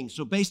am a king.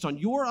 So based on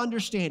your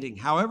understanding,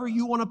 however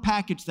you want to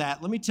package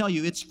that, let me tell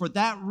you, it's for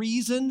that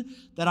reason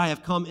that I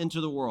have come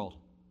into the world.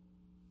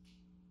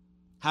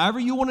 However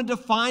you want to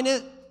define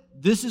it,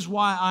 this is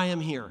why I am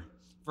here.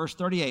 Verse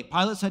 38,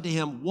 Pilate said to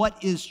him,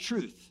 what is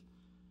truth?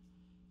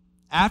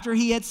 After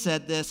he had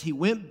said this, he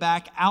went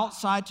back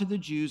outside to the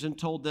Jews and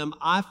told them,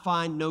 I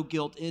find no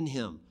guilt in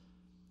him.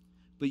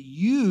 But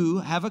you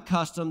have a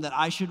custom that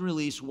I should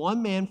release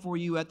one man for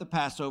you at the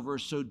Passover,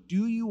 so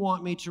do you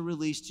want me to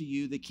release to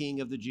you the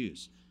king of the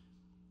Jews?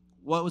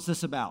 What was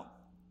this about?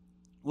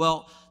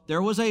 Well,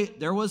 there was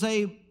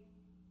a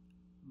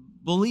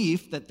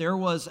belief that there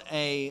was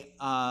an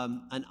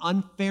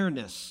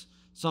unfairness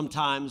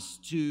sometimes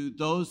to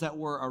those that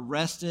were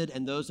arrested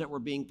and those that were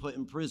being put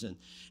in prison.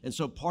 And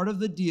so part of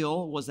the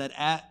deal was that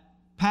at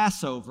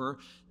Passover,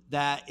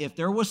 that if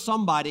there was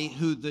somebody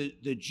who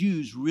the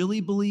Jews really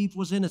believed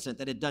was innocent,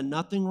 that had done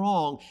nothing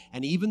wrong,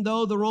 and even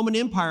though the Roman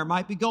Empire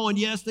might be going,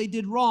 yes, they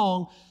did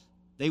wrong,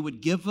 they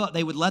would give up,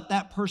 they would let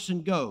that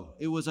person go.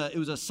 It was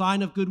a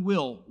sign of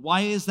goodwill.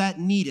 Why is that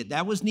needed?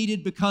 That was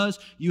needed because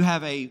you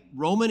have a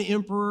Roman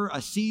emperor,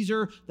 a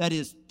Caesar, that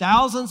is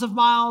thousands of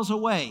miles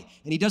away,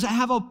 and he doesn't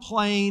have a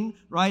plane,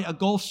 right, a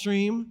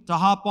Gulfstream to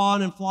hop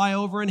on and fly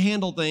over and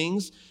handle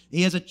things.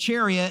 He has a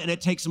chariot, and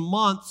it takes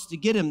months to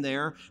get him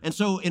there. And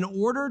so in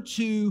order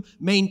to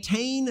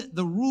maintain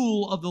the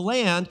rule of the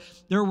land,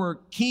 there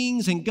were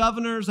kings and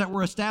governors that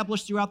were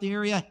established throughout the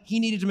area. He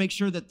needed to make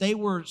sure that they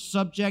were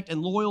subject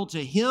and loyal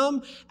to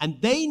him,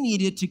 and they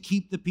needed to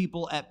keep the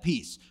people at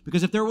peace.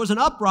 Because if there was an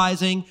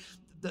uprising,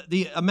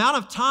 the amount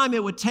of time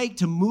it would take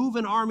to move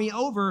an army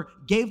over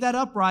gave that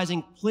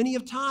uprising plenty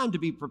of time to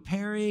be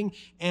preparing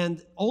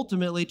and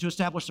ultimately to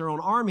establish their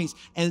own armies.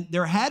 And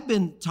there had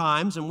been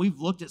times, and we've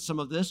looked at some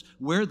of this,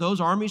 where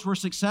those armies were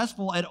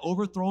successful at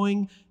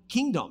overthrowing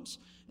kingdoms.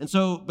 And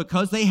so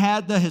because they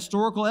had the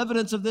historical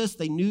evidence of this,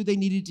 they knew they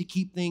needed to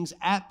keep things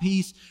at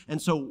peace.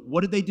 And so what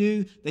did they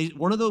do?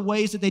 One of the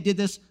ways that they did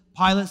this,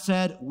 Pilate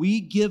said,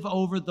 we give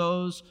over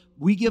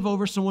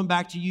someone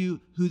back to you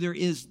who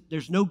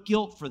there's no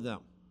guilt for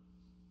them.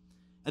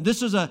 And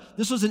this was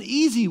an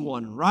easy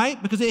one,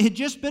 right? Because it had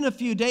just been a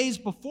few days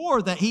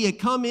before that he had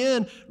come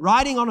in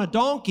riding on a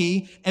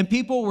donkey and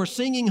people were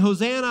singing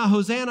Hosanna,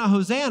 Hosanna,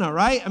 Hosanna,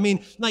 right? I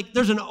mean, like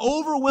there's an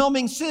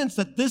overwhelming sense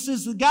that this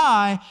is the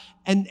guy.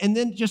 And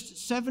then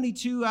just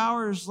 72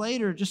 hours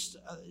later,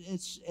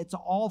 it's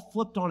all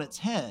flipped on its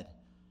head.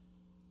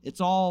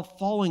 It's all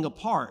falling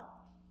apart.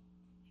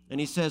 And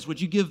he says, would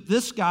you give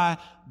this guy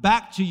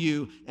back to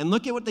you? And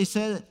look at what they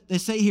said. They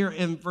say here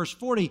in verse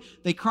 40,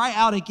 they cry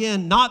out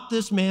again, not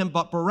this man,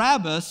 but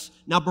Barabbas.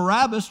 Now,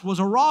 Barabbas was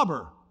a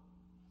robber.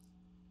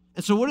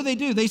 And so what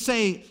do? They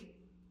say,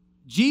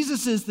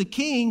 Jesus is the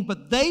king,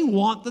 but they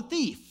want the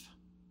thief.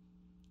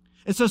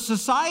 And so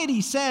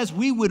society says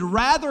we would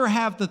rather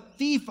have the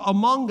thief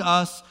among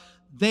us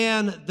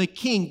than the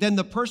king, than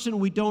the person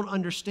we don't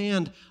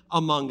understand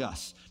among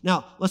us.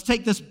 Now, let's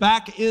take this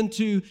back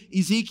into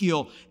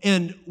Ezekiel.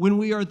 And when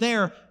we are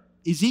there,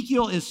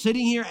 Ezekiel is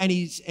sitting here and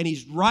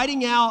he's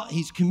writing out,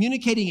 he's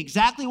communicating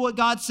exactly what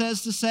God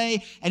says to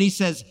say. And he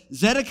says,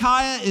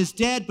 Zedekiah is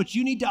dead, but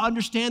you need to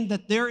understand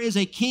that there is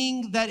a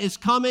king that is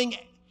coming.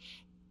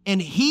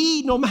 And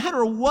he, no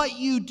matter what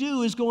you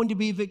do, is going to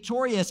be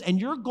victorious. And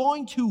you're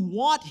going to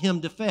want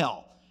him to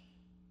fail.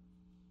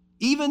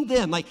 Even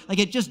then, like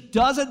it just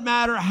doesn't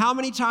matter how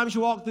many times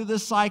you walk through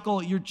this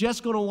cycle, you're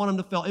just going to want him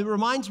to fail. It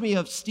reminds me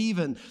of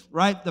Stephen,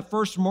 right? The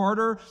first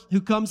martyr who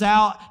comes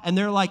out and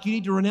they're like, you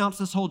need to renounce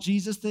this whole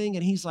Jesus thing.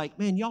 And he's like,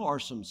 man, y'all are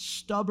some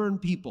stubborn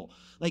people.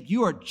 Like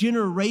you are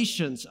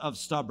generations of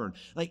stubborn.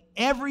 Like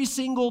every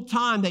single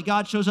time that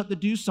God shows up to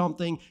do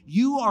something,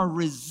 you are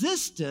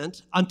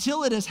resistant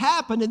until it has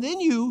happened. And then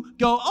you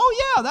go,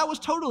 oh yeah, that was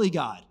totally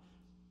God.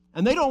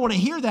 And they don't want to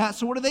hear that.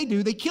 So what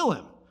do? They kill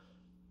him.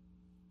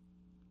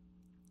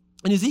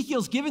 And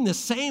Ezekiel's giving the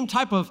same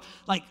type of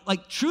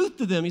like truth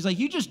to them. He's like,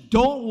 you just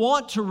don't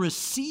want to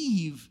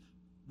receive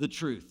the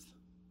truth.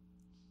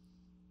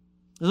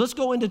 Now let's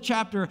go into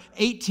chapter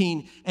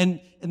 18. And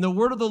the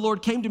word of the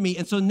Lord came to me.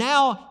 And so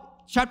now,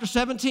 chapter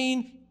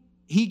 17,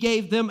 he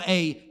gave them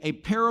a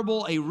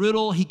parable, a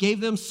riddle. He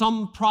gave them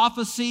some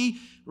prophecy,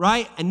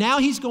 right? And now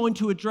he's going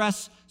to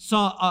address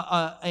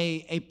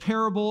a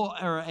parable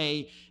or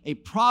a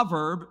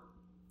proverb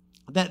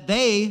that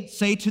they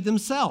say to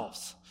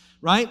themselves,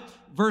 right?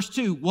 Verse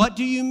 2, what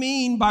do you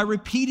mean by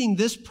repeating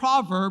this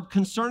proverb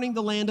concerning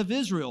the land of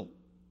Israel?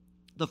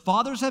 The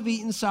fathers have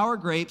eaten sour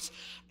grapes,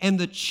 and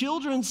the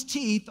children's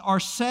teeth are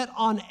set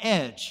on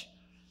edge.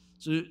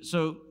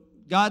 So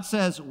God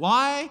says,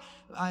 why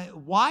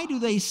do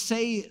they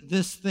say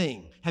this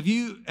thing? Have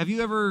you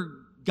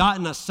ever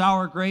gotten a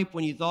sour grape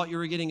when you thought you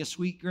were getting a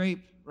sweet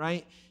grape?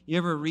 right? You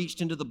ever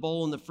reached into the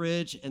bowl in the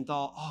fridge and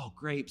thought, oh,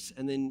 grapes,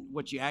 and then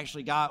what you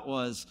actually got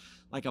was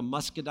like a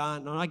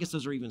muscadine? No, I guess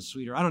those are even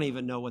sweeter. I don't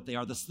even know what they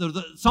are.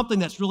 Something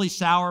that's really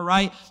sour,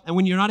 right? And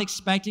when you're not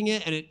expecting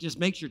it and it just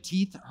makes your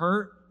teeth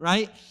hurt,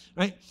 right?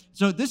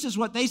 So this is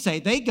what they say.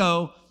 They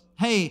go,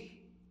 hey,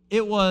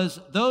 it was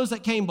those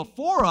that came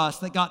before us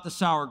that got the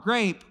sour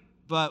grape,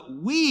 but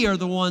we are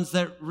the ones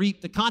that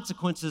reap the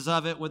consequences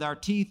of it with our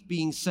teeth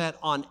being set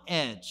on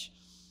edge.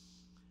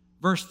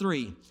 Verse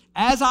 3,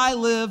 as I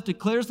live,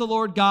 declares the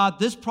Lord God,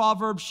 this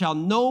proverb shall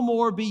no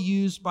more be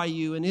used by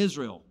you in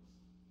Israel.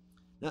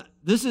 Now,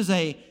 this is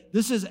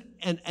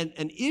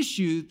an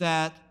issue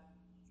that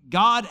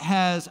God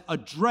has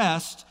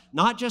addressed,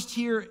 not just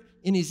here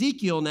in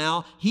Ezekiel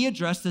now, he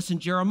addressed this in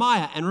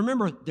Jeremiah. And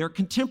remember, they're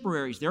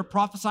contemporaries. They're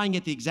prophesying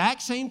at the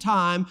exact same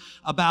time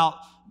about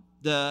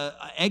the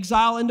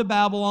exile into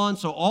Babylon.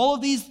 So all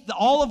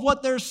of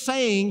what they're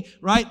saying,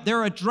 right,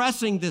 they're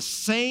addressing this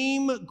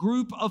same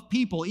group of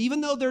people.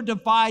 Even though they're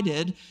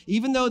divided,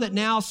 even though that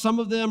now some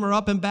of them are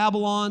up in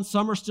Babylon,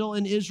 some are still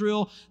in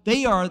Israel,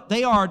 they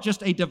are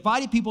just a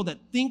divided people that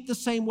think the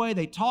same way,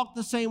 they talk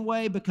the same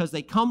way because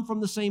they come from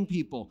the same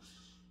people.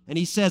 And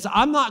he says,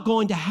 I'm not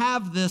going to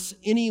have this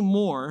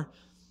anymore.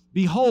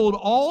 Behold,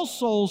 all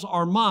souls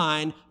are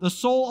mine. The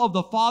soul of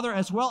the Father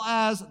as well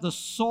as the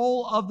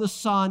soul of the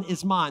Son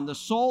is mine. The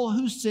soul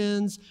who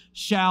sins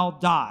shall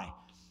die.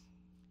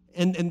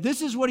 And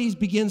this is what he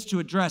begins to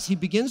address. He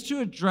begins to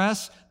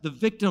address the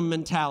victim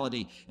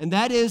mentality. And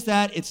that is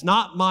that it's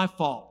not my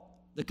fault.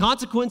 The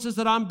consequences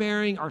that I'm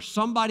bearing are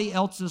somebody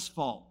else's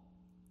fault.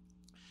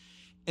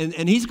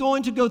 And he's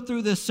going to go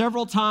through this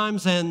several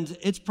times, and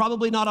it's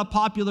probably not a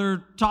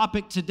popular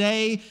topic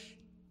today.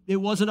 It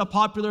wasn't a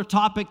popular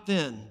topic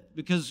then,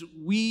 because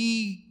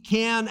we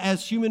can,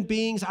 as human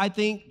beings, I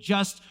think,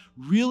 just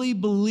really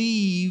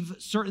believe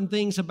certain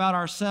things about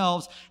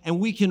ourselves, and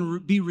we can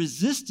be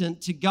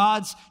resistant to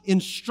God's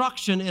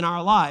instruction in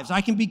our lives.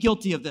 I can be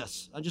guilty of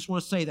this. I just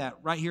want to say that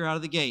right here out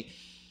of the gate.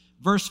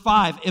 Verse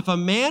 5, if a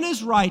man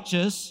is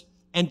righteous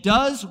and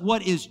does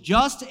what is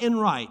just and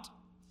right,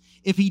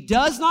 if he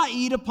does not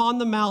eat upon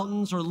the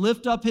mountains or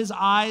lift up his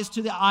eyes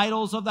to the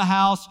idols of the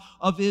house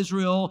of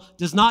Israel,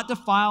 does not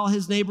defile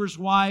his neighbor's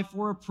wife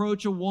or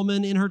approach a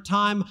woman in her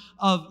time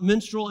of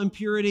menstrual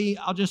impurity.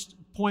 I'll just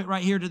point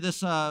right here to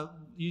this.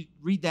 You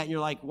read that and you're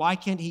like, why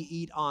can't he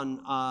eat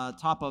on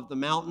top of the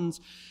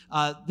mountains?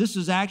 The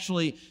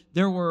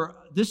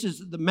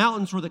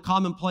mountains were the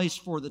common place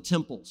for the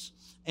temples.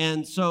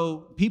 And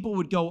so people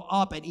would go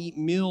up and eat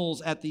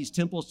meals at these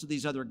temples to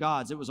these other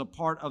gods. It was a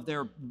part of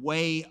their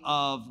way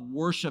of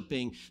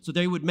worshiping. So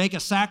they would make a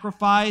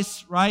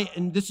sacrifice, right?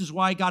 And this is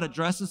why God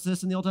addresses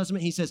this in the Old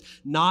Testament. He says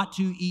not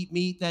to eat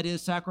meat that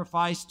is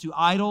sacrificed to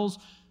idols.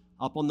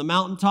 Up on the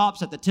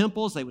mountaintops at the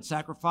temples, they would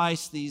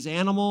sacrifice these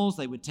animals.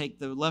 They would take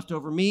the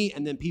leftover meat,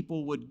 and then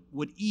people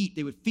would eat.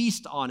 They would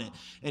feast on it.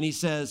 And he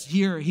says,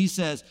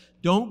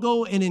 don't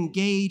go and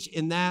engage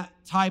in that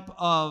type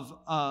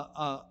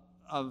of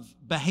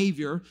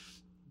behavior.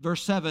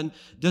 Verse 7,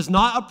 does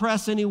not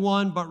oppress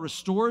anyone, but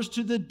restores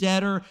to the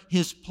debtor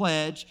his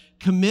pledge,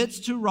 commits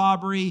to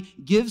robbery,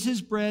 gives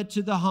his bread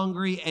to the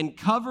hungry, and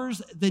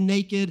covers the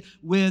naked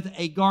with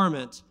a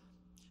garment.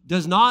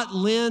 Does not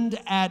lend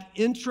at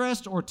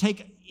interest or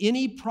take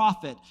any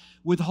profit,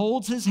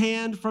 withholds his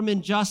hand from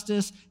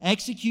injustice,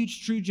 executes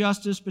true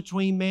justice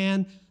between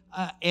man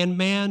and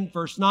man.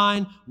 Verse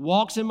 9,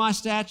 walks in my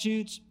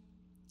statutes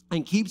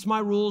and keeps my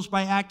rules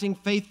by acting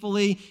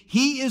faithfully.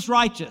 He is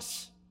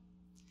righteous.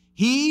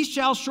 He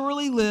shall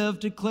surely live,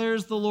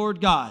 declares the Lord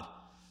God.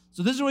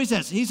 So this is what he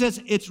says. He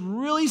says it's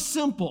really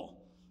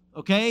simple,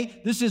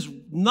 okay? This is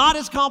not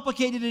as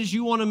complicated as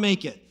you want to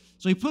make it.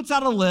 So he puts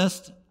out a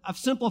list. I've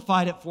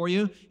simplified it for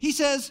you. He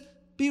says,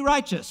 be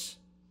righteous.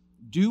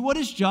 Do what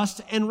is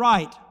just and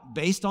right,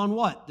 based on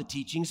what? The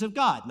teachings of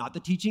God, not the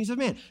teachings of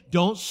man.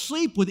 Don't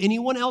sleep with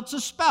anyone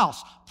else's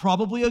spouse.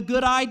 Probably a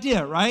good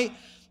idea, right?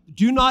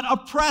 Do not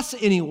oppress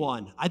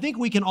anyone. I think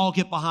we can all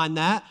get behind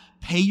that.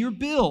 Pay your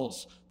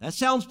bills. That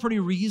sounds pretty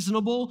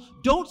reasonable.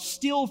 Don't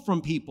steal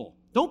from people.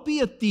 Don't be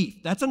a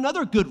thief. That's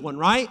another good one,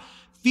 right?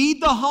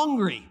 Feed the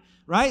hungry,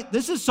 right?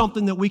 This is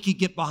something that we could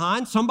get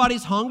behind.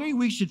 Somebody's hungry,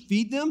 we should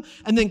feed them.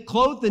 And then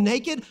clothe the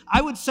naked.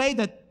 I would say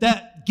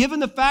that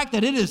given the fact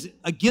that it is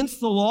against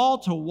the law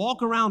to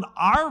walk around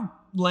our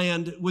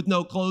land with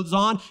no clothes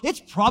on, it's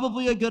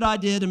probably a good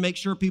idea to make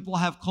sure people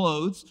have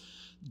clothes.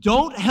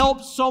 Don't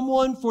help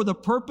someone for the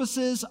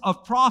purposes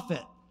of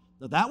profit.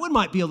 Now, that one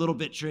might be a little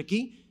bit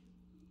tricky.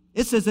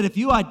 It says that if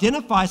you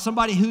identify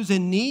somebody who's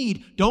in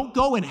need, don't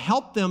go and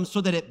help them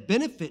so that it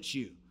benefits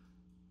you.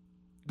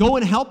 Go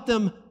and help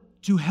them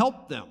to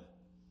help them.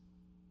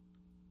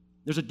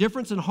 There's a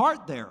difference in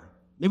heart there.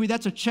 Maybe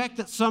that's a check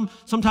that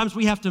sometimes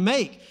we have to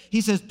make.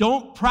 He says,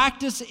 don't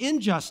practice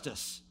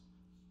injustice.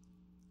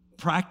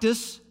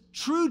 Practice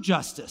true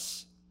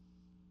justice.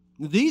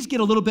 These get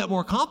a little bit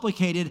more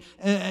complicated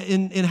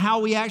in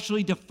how we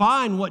actually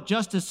define what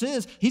justice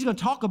is. He's going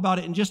to talk about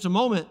it in just a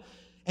moment.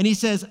 And he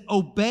says,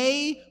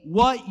 obey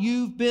what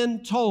you've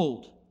been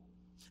told.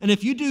 And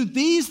if you do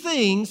these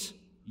things,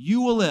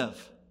 you will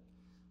live.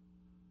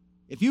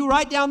 If you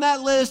write down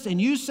that list and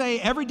you say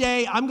every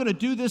day, I'm going to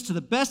do this to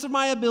the best of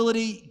my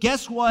ability,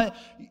 guess what?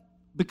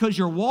 Because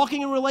you're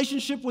walking in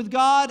relationship with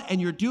God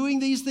and you're doing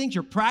these things,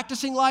 you're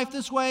practicing life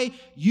this way,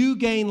 you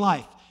gain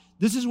life.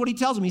 This is what he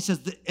tells him. He says,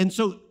 and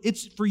so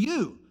it's for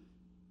you.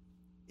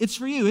 It's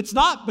for you. It's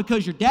not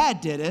because your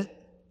dad did it.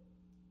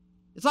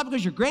 It's not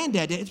because your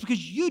granddad did it. It's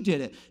because you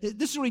did it.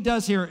 This is what he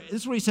does here.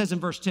 This is what he says in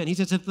verse 10. He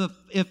says,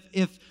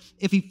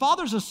 if he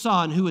fathers a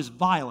son who is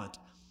violent,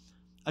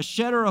 a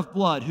shedder of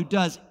blood, who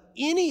does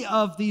any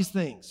of these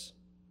things.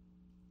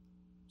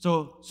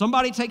 So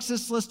somebody takes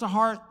this list to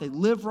heart, they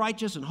live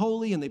righteous and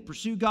holy, and they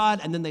pursue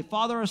God, and then they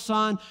father a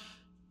son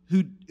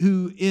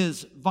who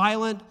is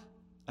violent,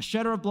 a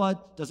shedder of blood,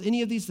 does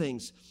any of these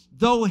things,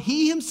 though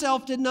he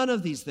himself did none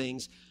of these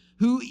things,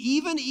 who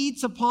even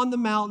eats upon the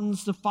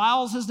mountains,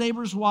 defiles his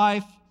neighbor's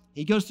wife.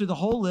 He goes through the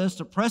whole list,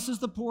 oppresses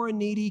the poor and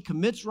needy,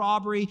 commits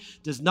robbery,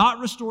 does not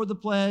restore the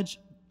pledge,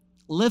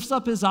 lifts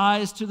up his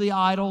eyes to the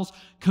idols,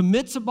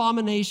 commits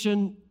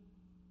abomination,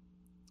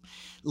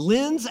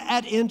 lends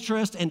at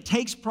interest and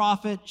takes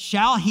profit,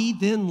 shall he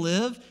then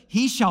live?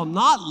 He shall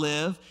not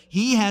live.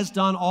 He has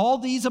done all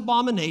these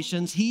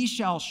abominations. He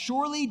shall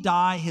surely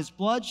die. His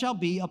blood shall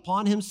be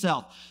upon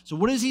himself. So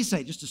what does he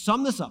say? Just to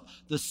sum this up,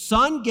 the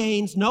son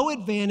gains no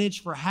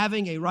advantage for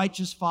having a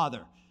righteous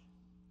father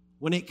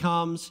when it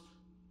comes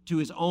to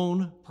his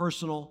own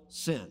personal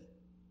sin.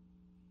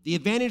 The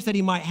advantage that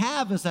he might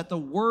have is that the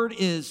word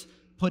is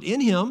put in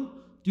him.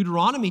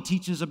 Deuteronomy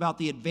teaches about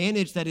the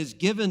advantage that is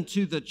given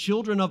to the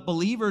children of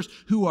believers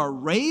who are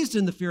raised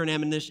in the fear and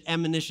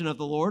admonition of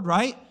the Lord,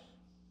 right?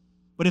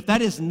 But if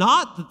that is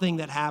not the thing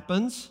that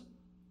happens,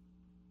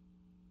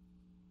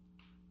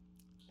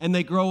 and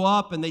they grow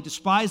up and they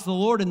despise the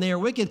Lord and they are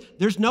wicked,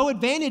 there's no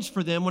advantage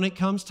for them when it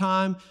comes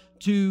time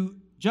to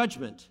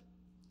judgment.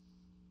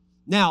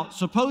 Now,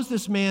 suppose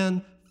this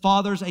man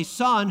fathers a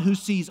son who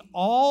sees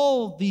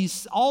all the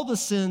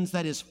sins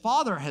that his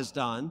father has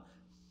done.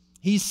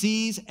 He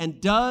sees and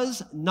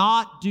does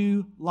not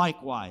do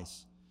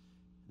likewise.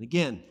 And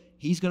again,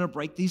 he's going to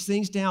break these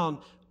things down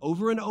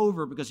over and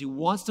over because he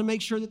wants to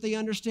make sure that they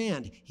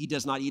understand. He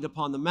does not eat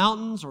upon the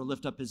mountains or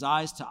lift up his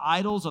eyes to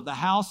idols of the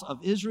house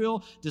of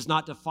Israel, does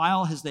not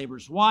defile his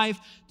neighbor's wife,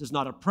 does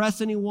not oppress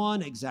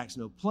anyone, exacts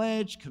no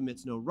pledge,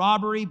 commits no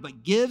robbery,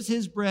 but gives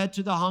his bread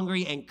to the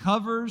hungry and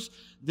covers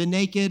the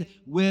naked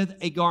with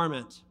a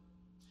garment.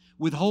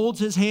 Withholds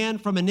his hand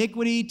from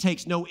iniquity,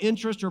 takes no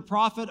interest or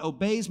profit,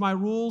 obeys my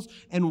rules,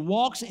 and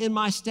walks in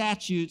my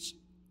statutes.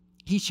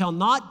 He shall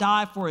not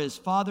die for his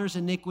father's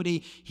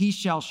iniquity. He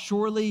shall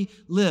surely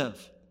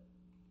live.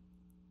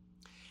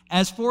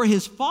 As for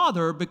his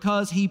father,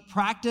 because he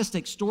practiced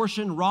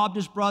extortion, robbed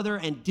his brother,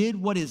 and did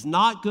what is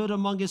not good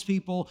among his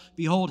people,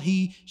 behold,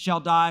 he shall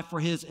die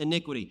for his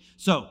iniquity.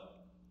 So,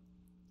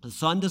 the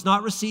son does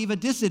not receive a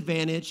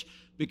disadvantage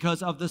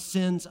because of the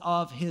sins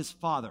of his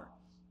father.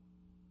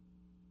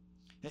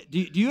 Do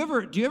you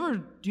ever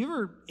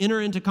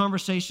enter into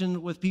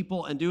conversation with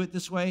people and do it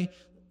this way?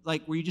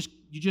 Like where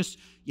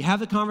you have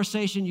the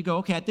conversation, you go,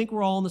 okay, I think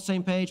we're all on the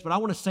same page, but I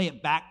want to say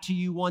it back to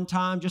you one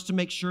time just to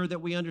make sure that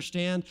we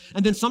understand.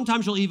 And then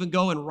sometimes you'll even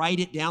go and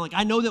write it down. Like,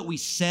 I know that we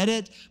said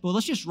it, but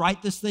let's just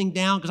write this thing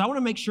down because I want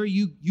to make sure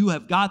you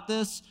have got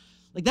this.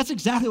 Like, that's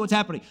exactly what's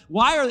happening.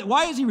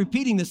 Why is he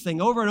repeating this thing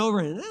over and over?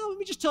 And let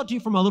me just tell it to you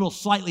from a little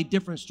slightly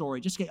different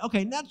story.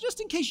 Okay, now just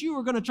in case you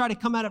were going to try to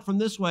come at it from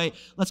this way,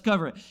 let's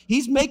cover it.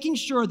 He's making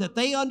sure that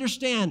they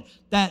understand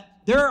that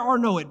there are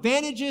no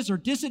advantages or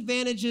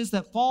disadvantages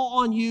that fall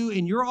on you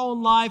in your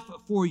own life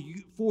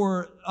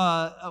for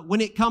when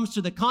it comes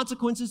to the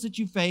consequences that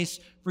you face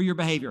for your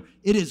behavior.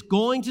 It is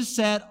going to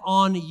set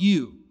on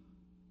you.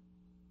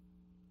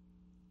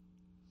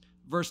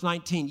 Verse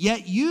 19,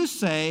 yet you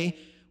say,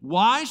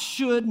 why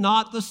should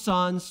not the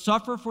son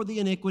suffer for the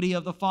iniquity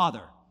of the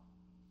father?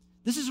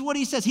 This is what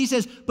he says. He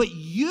says, but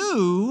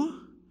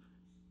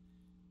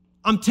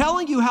I'm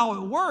telling you how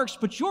it works,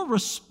 but your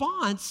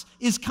response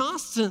is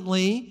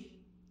constantly,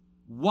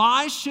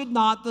 why should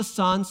not the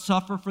son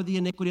suffer for the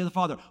iniquity of the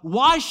father?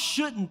 Why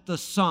shouldn't the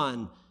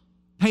son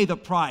pay the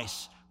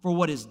price for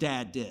what his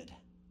dad did?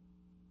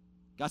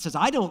 God says,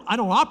 I don't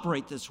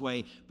operate this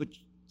way, but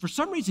for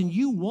some reason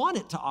you want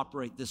it to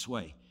operate this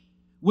way.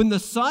 When the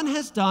son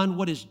has done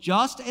what is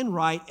just and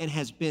right and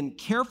has been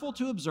careful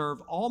to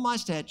observe all my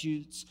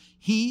statutes,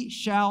 he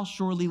shall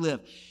surely live.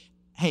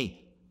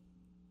 Hey,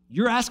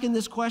 you're asking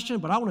this question,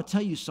 but I want to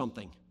tell you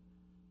something.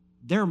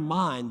 They're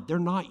mine. They're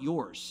not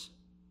yours.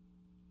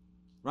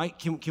 Right?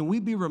 Can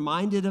we be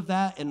reminded of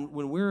that? And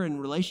when we're in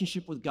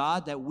relationship with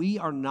God, that we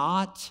do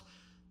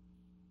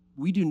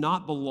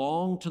not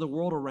belong to the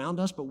world around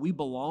us, but we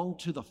belong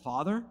to the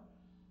Father,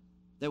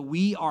 that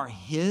we are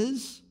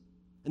his,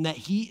 and that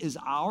he is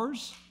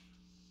ours.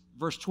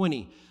 Verse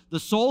 20, the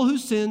soul who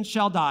sins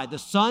shall die. The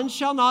son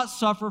shall not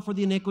suffer for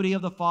the iniquity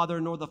of the father,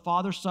 nor the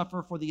father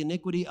suffer for the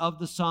iniquity of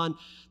the son.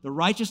 The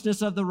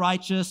righteousness of the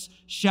righteous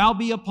shall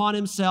be upon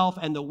himself,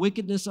 and the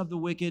wickedness of the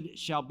wicked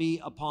shall be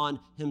upon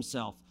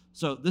himself.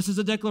 So this is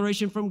a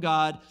declaration from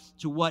God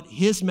to what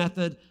his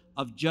method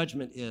of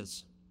judgment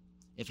is.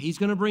 If he's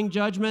going to bring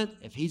judgment,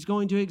 if he's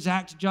going to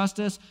exact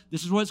justice,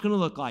 this is what it's going to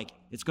look like.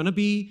 It's going to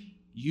be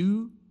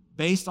you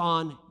based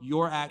on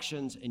your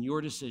actions and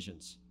your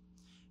decisions.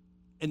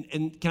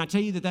 And can I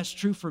tell you that that's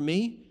true for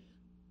me?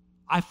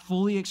 I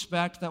fully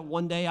expect that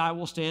one day I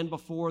will stand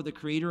before the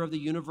creator of the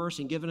universe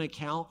and give an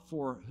account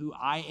for who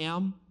I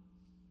am.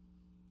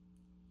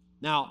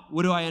 Now,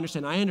 what do I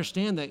understand? I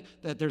understand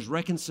that there's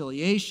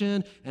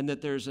reconciliation and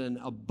that there's an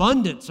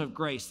abundance of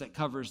grace that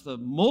covers the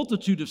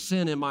multitude of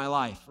sin in my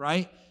life,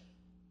 right?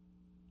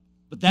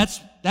 But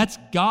that's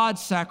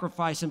God's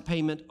sacrifice and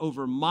payment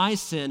over my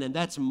sin, and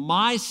that's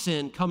my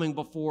sin coming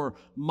before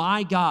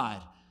my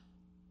God.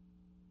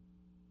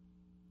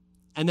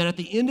 And then at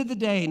the end of the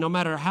day, no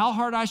matter how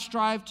hard I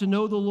strive to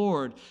know the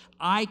Lord,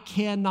 I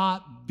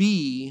cannot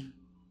be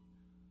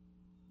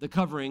the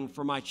covering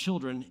for my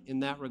children in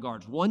that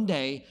regard. One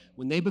day,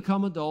 when they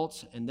become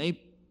adults and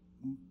they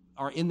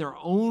are in their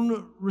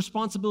own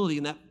responsibility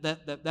in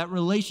that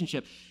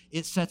relationship,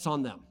 it sets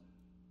on them.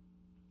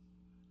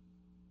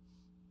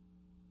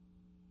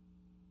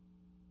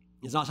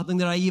 It's not something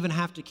that I even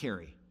have to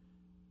carry.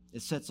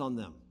 It sets on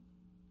them.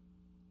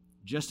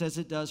 Just as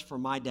it does for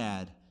my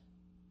dad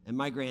and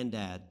my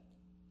granddad,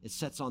 it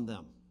sets on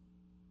them.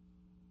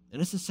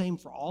 And it's the same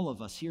for all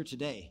of us here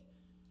today.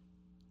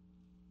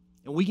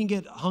 And we can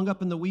get hung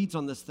up in the weeds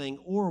on this thing,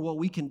 or what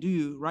we can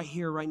do right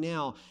here, right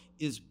now,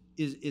 is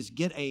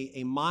get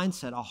a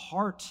mindset, a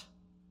heart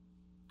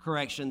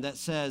correction that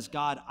says,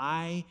 God,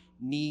 I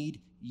need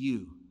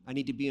you. I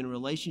need to be in a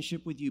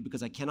relationship with you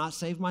because I cannot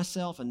save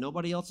myself and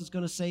nobody else is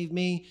going to save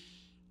me.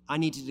 I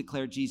need to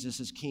declare Jesus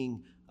as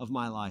King of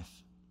my life.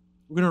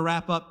 We're going to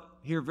wrap up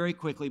here very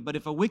quickly, but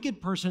if a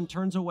wicked person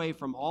turns away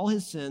from all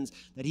his sins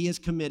that he has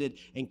committed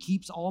and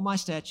keeps all my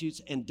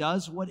statutes and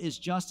does what is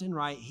just and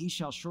right, he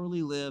shall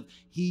surely live,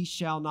 he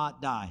shall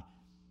not die.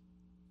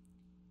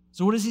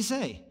 So what does he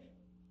say?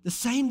 The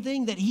same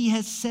thing that he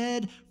has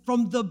said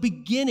from the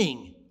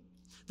beginning.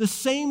 The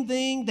same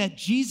thing that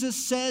Jesus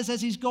says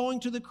as he's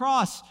going to the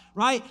cross,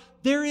 right?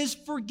 There is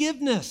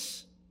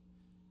forgiveness.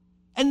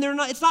 And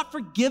it's not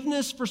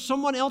forgiveness for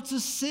someone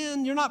else's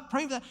sin. You're not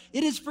praying for that.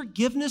 It is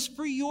forgiveness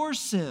for your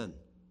sin.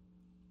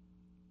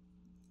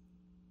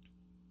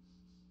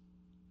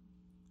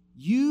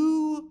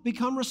 You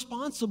become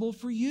responsible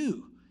for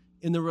you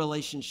in the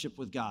relationship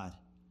with God.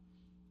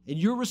 And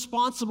you're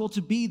responsible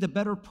to be the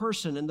better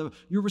person, and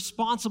you're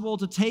responsible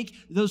to take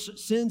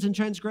those sins and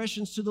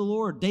transgressions to the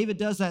Lord. David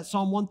does that,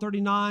 Psalm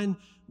 139.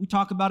 We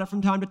talk about it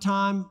from time to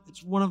time.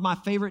 It's one of my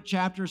favorite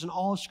chapters in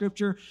all of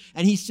Scripture.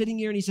 And he's sitting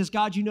here and he says,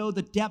 God, you know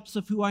the depths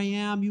of who I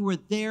am. You were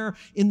there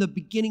in the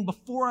beginning.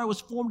 Before I was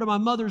formed in my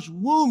mother's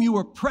womb, you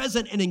were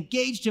present and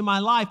engaged in my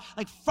life.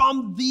 Like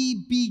from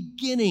the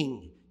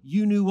beginning,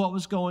 you knew what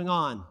was going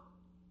on.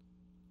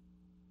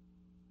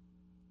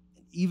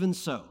 Even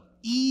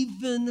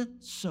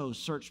so,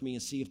 search me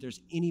and see if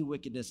there's any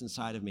wickedness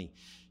inside of me.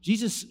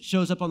 Jesus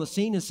shows up on the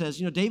scene and says,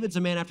 David's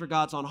a man after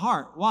God's own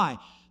heart. Why?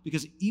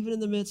 Because even in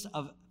the midst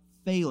of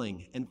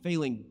failing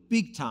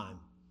big time,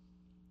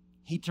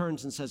 he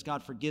turns and says,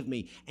 God, forgive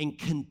me, and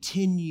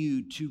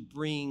continue to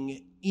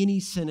bring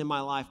any sin in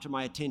my life to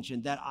my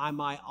attention that I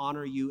might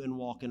honor you and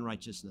walk in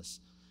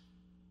righteousness.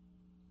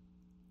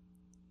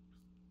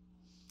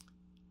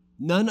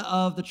 None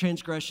of the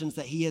transgressions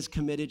that he has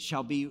committed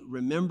shall be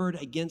remembered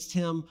against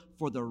him.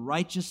 For the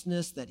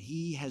righteousness that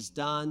he has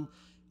done,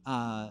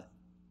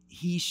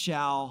 he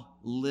shall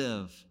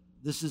live.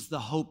 This is the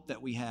hope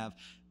that we have.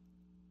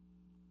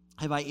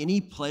 Have I any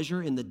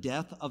pleasure in the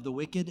death of the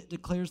wicked,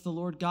 declares the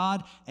Lord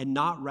God, and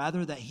not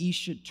rather that he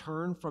should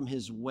turn from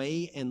his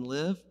way and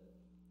live?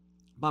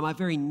 By my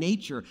very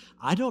nature,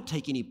 I don't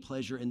take any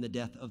pleasure in the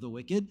death of the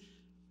wicked.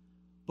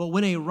 But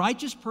when a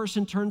righteous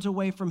person turns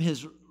away from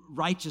his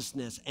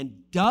righteousness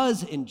and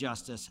does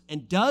injustice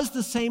and does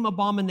the same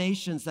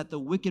abominations that the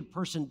wicked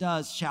person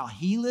does, shall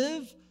he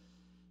live?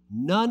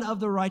 None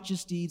of the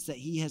righteous deeds that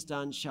he has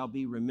done shall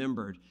be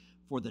remembered.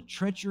 For the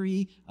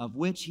treachery of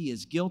which he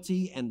is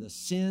guilty and the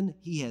sin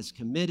he has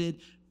committed,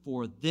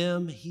 for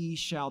them he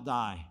shall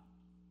die.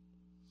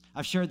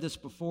 I've shared this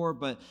before,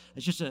 but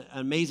it's just an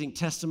amazing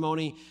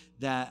testimony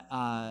that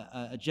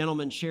a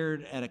gentleman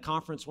shared at a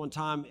conference one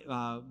time.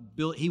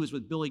 He was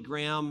with Billy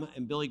Graham,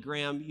 and Billy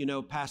Graham,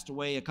 passed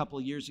away a couple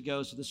of years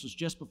ago. So this was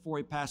just before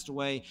he passed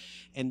away,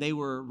 and they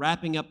were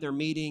wrapping up their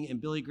meeting,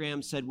 and Billy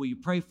Graham said, will you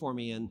pray for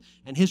me?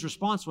 And his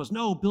response was,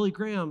 no, Billy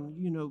Graham,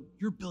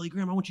 you're Billy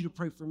Graham. I want you to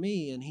pray for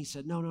me. And he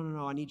said,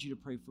 no, I need you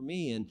to pray for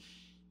me. And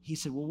he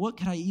said, well, what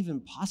could I even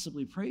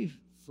possibly pray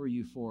for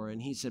you for?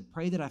 And he said,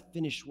 pray that I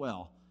finish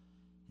well.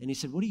 And he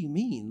said, what do you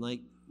mean?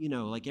 Like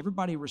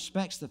everybody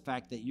respects the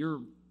fact that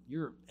you're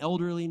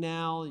elderly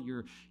now,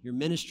 your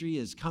ministry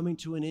is coming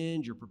to an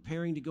end, you're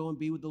preparing to go and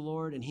be with the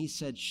Lord. And he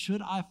said,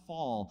 should I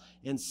fall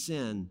and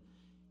sin,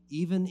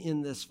 even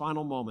in this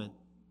final moment,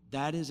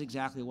 that is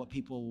exactly what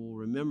people will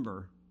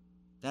remember.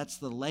 That's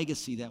the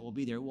legacy that will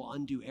be there. It will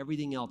undo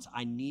everything else.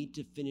 I need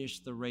to finish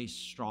the race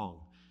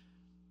strong.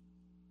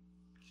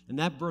 And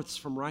that births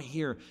from right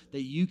here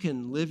that you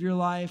can live your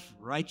life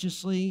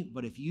righteously,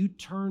 but if you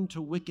turn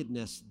to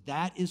wickedness,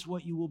 that is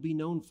what you will be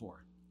known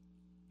for.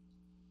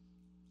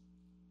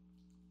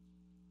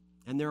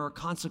 And there are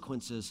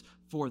consequences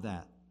for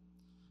that.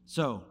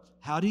 So,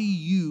 how do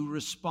you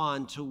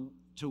respond to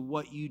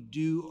what you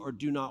do or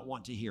do not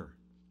want to hear?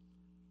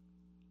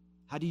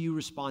 How do you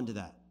respond to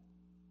that?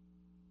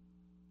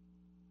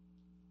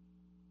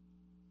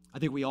 I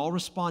think we all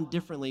respond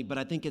differently, but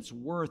I think it's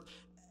worth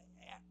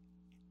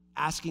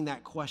asking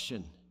that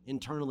question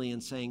internally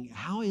and saying,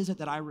 how is it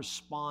that I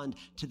respond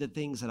to the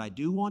things that I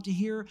do want to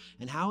hear,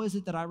 and how is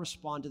it that I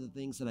respond to the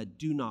things that I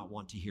do not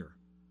want to hear?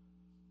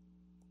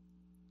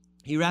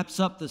 He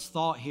wraps up this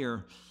thought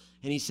here,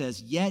 and he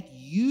says, yet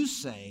you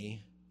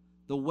say,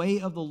 the way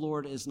of the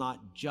Lord is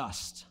not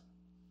just.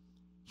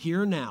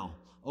 Hear now,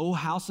 O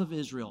house of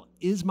Israel,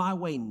 is my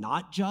way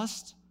not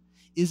just?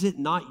 Is it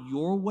not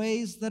your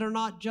ways that are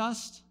not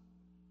just?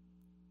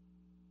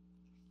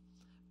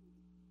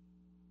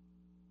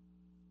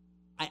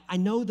 I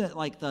know that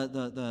like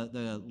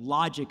the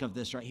logic of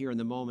this right here in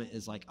the moment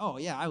is like, oh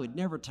yeah, I would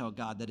never tell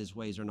God that his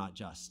ways are not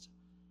just,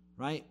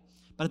 right?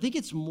 But I think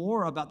it's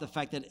more about the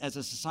fact that as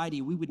a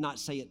society, we would not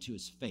say it to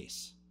his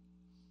face.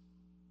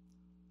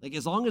 Like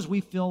as long as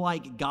we feel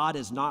like God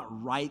is not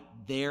right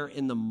there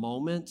in the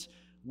moment,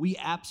 we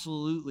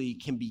absolutely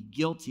can be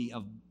guilty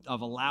of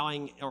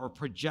allowing or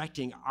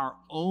projecting our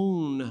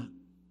own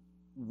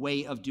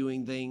way of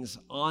doing things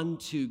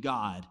onto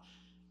God.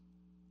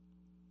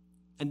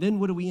 And then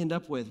what do we end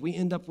up with? We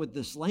end up with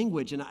this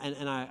language, and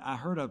I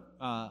heard a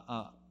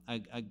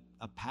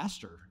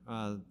pastor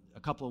a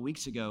couple of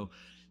weeks ago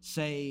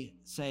say,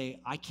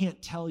 I can't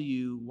tell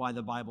you why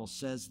the Bible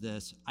says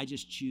this. I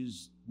just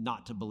choose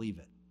not to believe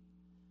it.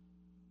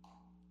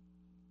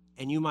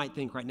 And you might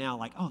think right now,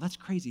 like, oh, that's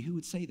crazy. Who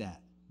would say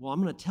that? Well,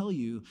 I'm going to tell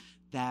you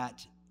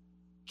that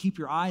keep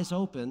your eyes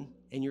open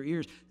and your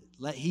ears.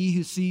 Let he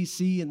who sees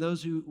see, and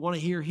those who want to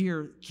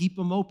hear, keep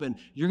them open.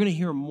 You're going to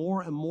hear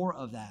more and more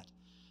of that.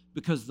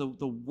 Because the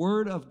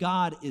word of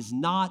God is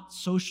not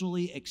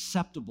socially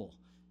acceptable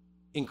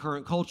in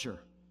current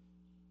culture.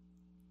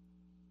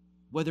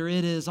 Whether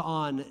it is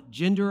on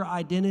gender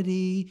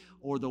identity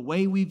or the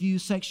way we view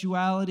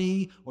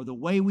sexuality or the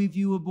way we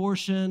view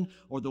abortion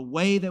or the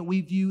way that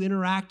we view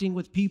interacting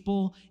with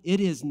people,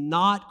 it is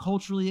not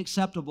culturally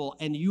acceptable.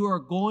 And you are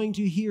going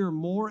to hear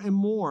more and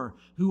more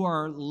who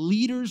are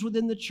leaders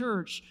within the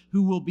church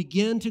who will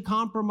begin to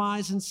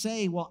compromise and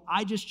say, well,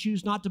 I just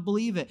choose not to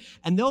believe it.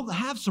 And they'll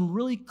have some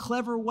really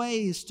clever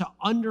ways to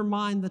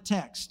undermine the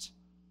text.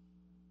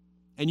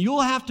 And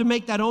you'll have to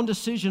make that own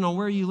decision on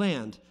where you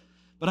land.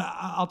 But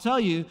I'll tell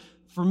you,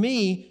 for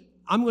me,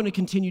 I'm going to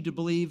continue to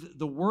believe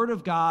the Word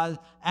of God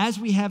as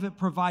we have it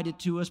provided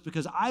to us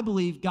because I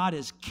believe God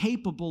is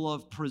capable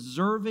of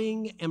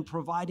preserving and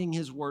providing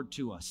His Word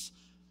to us.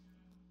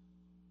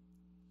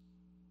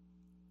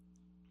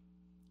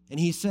 And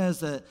he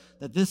says that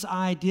this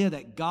idea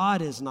that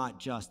God is not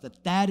just,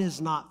 that is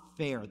not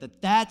fair,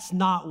 that's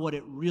not what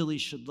it really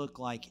should look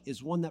like,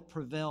 is one that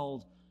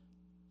prevailed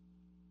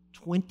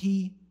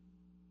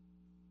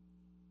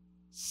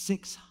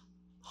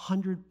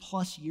 2,600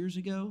 plus years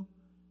ago.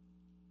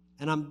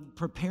 And I'm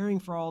preparing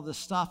for all this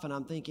stuff, and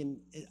I'm thinking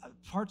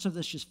parts of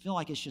this just feel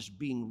like it's just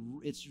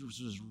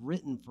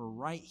written for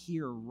right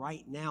here,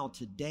 right now,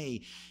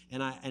 today,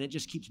 and it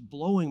just keeps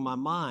blowing my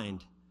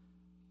mind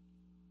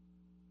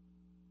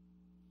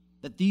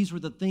that these were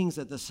the things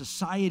that the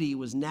society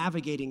was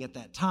navigating at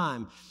that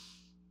time.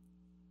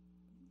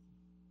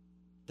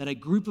 That a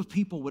group of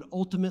people would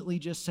ultimately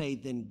just say,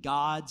 then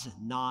God's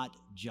not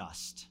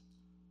just.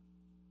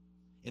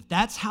 If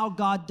that's how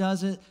God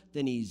does it,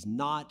 then He's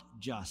not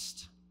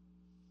just.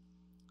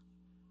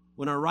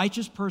 When a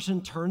righteous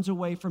person turns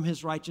away from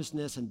his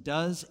righteousness and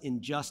does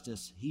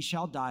injustice, he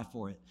shall die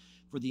for it.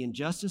 For the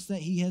injustice that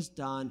he has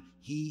done,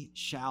 he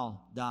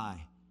shall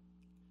die.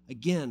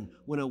 Again,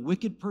 when a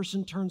wicked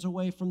person turns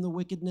away from the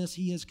wickedness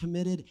he has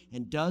committed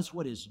and does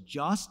what is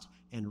just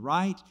and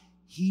right,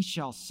 he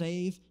shall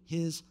save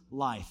his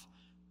life.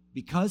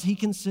 Because he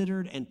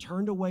considered and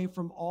turned away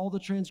from all the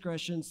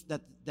transgressions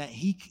that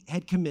he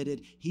had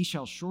committed, he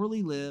shall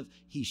surely live,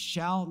 he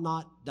shall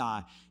not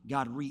die.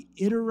 God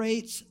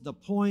reiterates the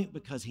point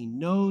because he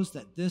knows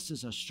that this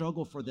is a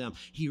struggle for them.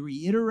 He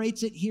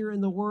reiterates it here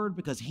in the Word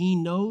because he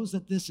knows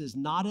that this is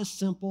not as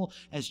simple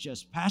as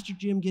just Pastor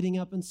Jim getting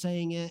up and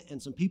saying it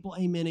and some people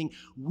amening.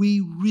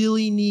 We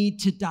really need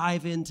to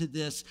dive into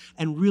this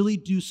and really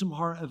do some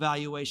heart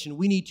evaluation.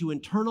 We need to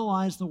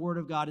internalize the Word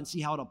of God and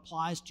see how it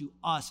applies to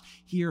us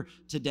here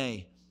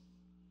today.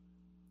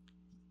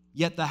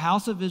 Yet the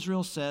house of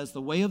Israel says,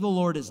 the way of the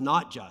Lord is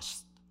not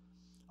just.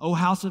 O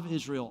house of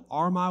Israel,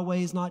 are my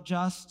ways not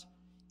just?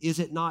 Is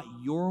it not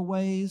your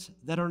ways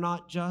that are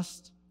not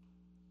just?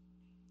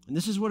 And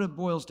this is what it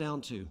boils down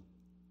to.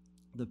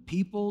 The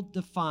people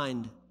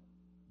defined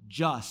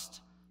just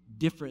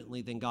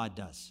differently than God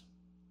does.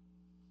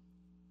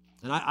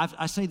 And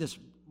I say this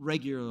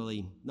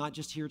regularly, not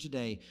just here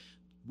today.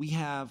 We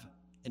have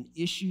an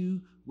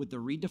issue with the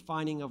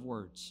redefining of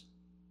words.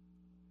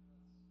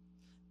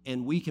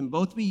 And we can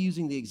both be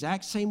using the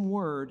exact same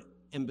word,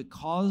 and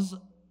because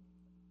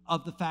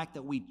of the fact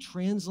that we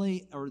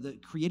translate or the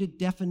created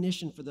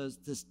definition for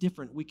this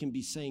different, we can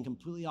be saying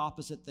completely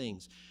opposite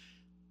things.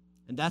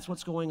 And that's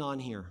what's going on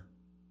here.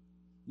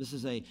 This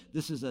is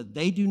a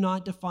they do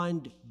not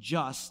define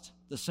just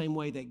the same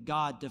way that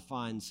God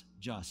defines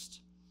just.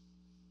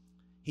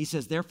 He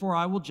says, therefore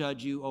I will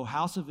judge you, O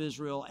house of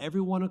Israel,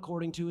 everyone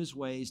according to his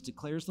ways,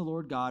 declares the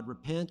Lord God.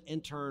 Repent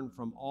and turn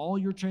from all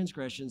your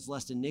transgressions,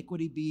 lest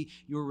iniquity be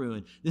your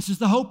ruin. This is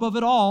the hope of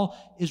it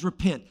all, is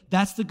repent.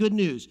 That's the good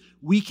news.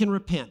 We can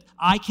repent.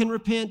 I can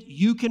repent,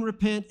 you can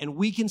repent, and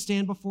we can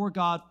stand before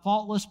God,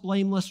 faultless,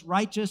 blameless,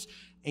 righteous,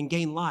 and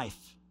gain life.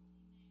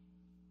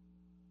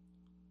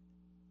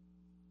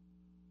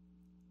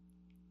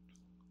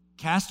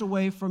 Cast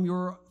away from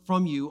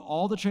you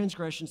all the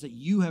transgressions that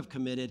you have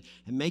committed,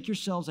 and make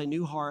yourselves a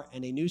new heart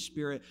and a new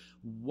spirit.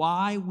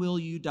 Why will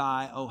you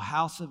die, O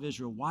house of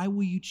Israel? Why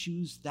will you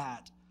choose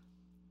that?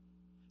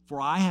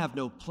 For I have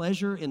no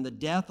pleasure in the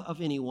death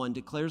of anyone,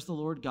 declares the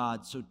Lord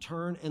God, so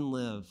turn and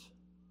live.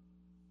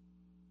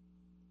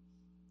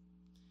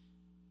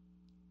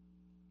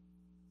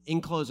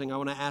 In closing, I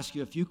want to ask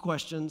you a few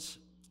questions,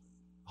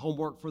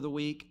 homework for the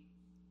week.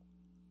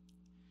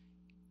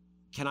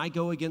 Can I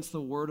go against the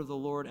word of the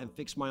Lord and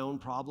fix my own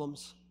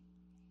problems?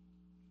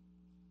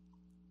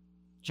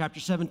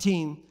 Chapter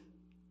 17,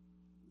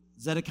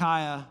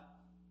 Zedekiah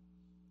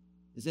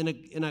is in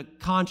a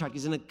contract,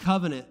 he's in a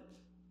covenant,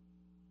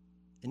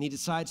 and he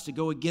decides to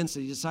go against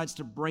it. He decides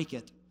to break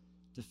it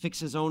to fix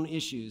his own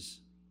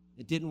issues.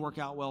 It didn't work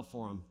out well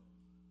for him.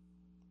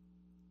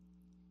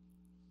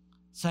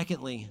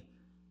 Secondly,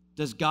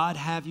 does God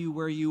have you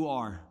where you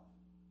are?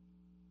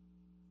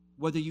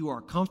 Whether you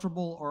are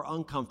comfortable or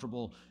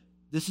uncomfortable,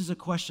 this is a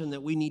question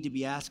that we need to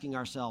be asking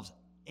ourselves.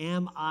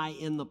 Am I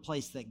in the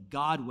place that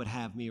God would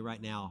have me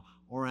right now,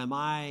 or am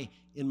I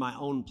in my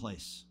own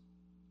place?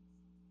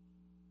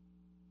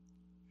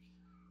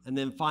 And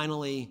then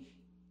finally,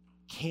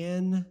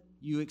 can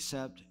you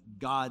accept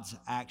God's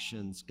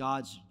actions,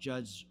 God's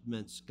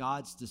judgments,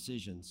 God's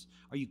decisions?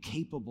 Are you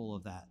capable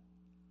of that?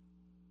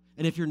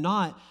 And if you're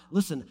not,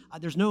 listen,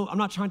 I'm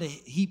not trying to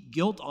heap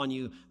guilt on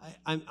you.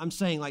 I'm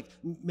saying, like,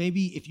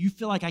 maybe if you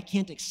feel like I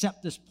can't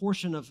accept this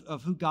portion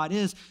of who God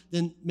is,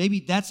 then maybe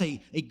that's a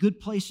good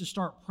place to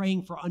start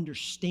praying for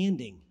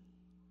understanding.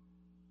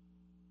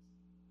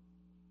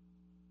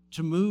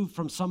 To move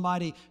from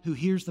somebody who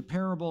hears the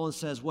parable and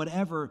says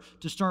whatever,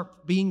 to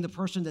start being the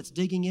person that's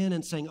digging in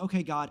and saying,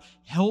 okay, God,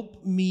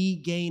 help me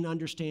gain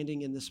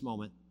understanding in this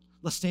moment.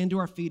 Let's stand to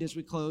our feet as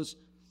we close.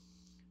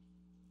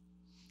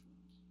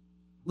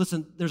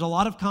 Listen, there's a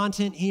lot of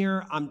content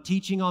here. I'm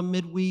teaching on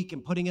midweek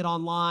and putting it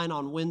online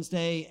on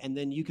Wednesday, and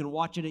then you can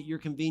watch it at your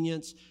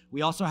convenience.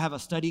 We also have a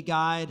study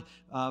guide,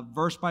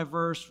 verse by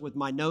verse, with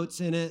my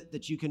notes in it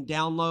that you can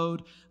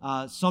download.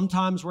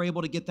 Sometimes we're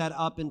able to get that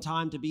up in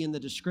time to be in the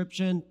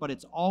description, but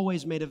it's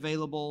always made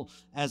available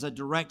as a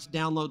direct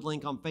download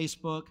link on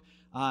Facebook.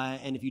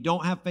 And if you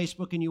don't have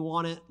Facebook and you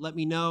want it, let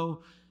me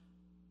know.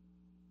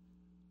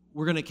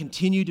 We're going to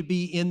continue to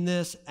be in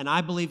this, and I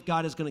believe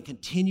God is going to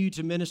continue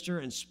to minister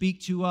and speak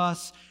to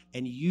us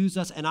and use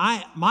us. And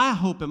my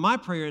hope and my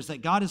prayer is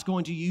that God is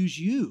going to use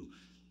you,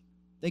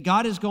 that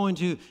God is going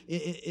to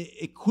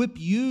equip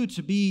you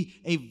to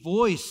be a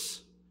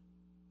voice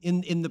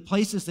in the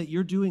places that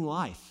you're doing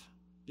life,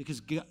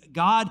 because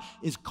God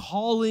is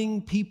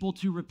calling people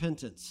to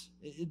repentance.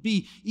 It'd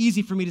be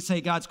easy for me to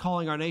say God's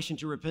calling our nation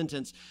to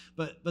repentance,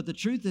 but the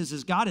truth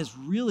is God is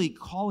really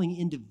calling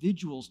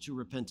individuals to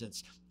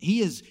repentance.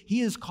 He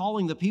is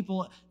calling the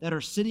people that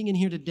are sitting in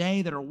here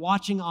today, that are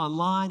watching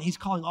online. He's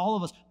calling all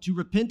of us to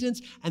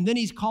repentance, and then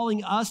he's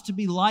calling us to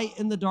be light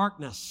in the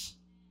darkness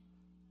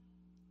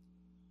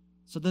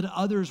so that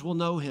others will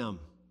know him.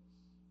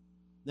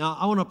 Now,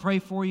 I want to pray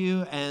for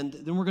you, and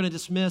then we're going to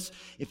dismiss.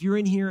 If you're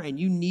in here and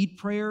you need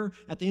prayer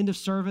at the end of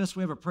service,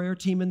 we have a prayer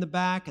team in the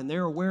back, and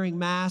they're wearing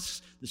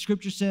masks. The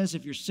scripture says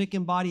if you're sick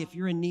in body, if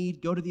you're in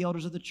need, go to the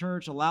elders of the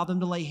church, allow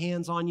them to lay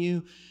hands on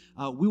you.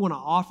 We want to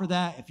offer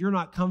that. If you're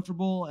not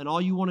comfortable and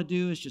all you want to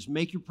do is just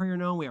make your prayer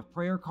known, we have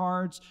prayer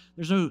cards.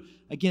 There's no,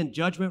 again,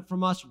 judgment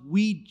from us.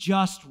 We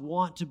just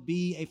want to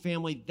be a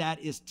family that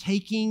is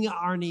taking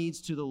our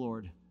needs to the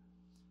Lord.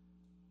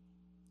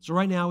 So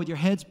right now, with your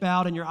heads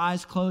bowed and your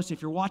eyes closed,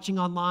 if you're watching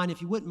online,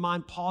 if you wouldn't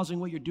mind pausing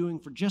what you're doing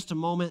for just a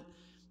moment,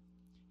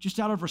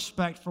 just out of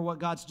respect for what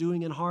God's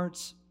doing in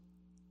hearts.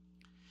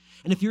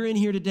 And if you're in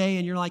here today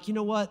and you're like, you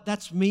know what,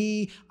 that's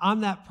me.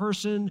 I'm that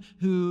person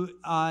who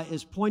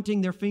is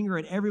pointing their finger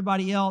at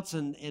everybody else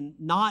and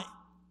not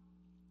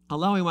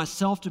allowing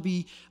myself to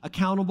be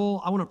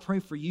accountable. I want to pray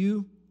for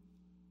you.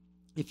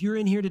 If you're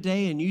in here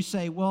today and you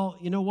say, well,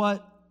 you know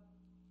what?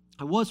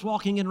 I was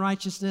walking in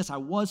righteousness. I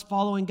was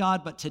following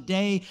God, but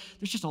today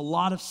there's just a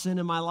lot of sin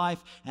in my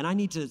life, and I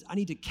need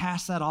to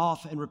cast that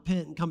off and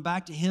repent and come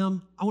back to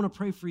him. I want to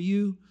pray for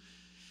you.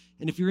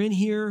 And if you're in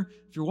here,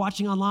 if you're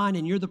watching online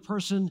and you're the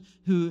person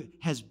who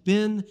has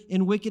been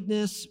in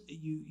wickedness,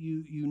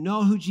 you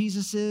know who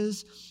Jesus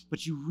is,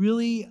 but you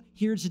really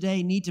here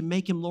today need to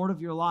make him Lord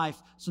of your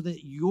life so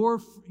that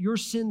your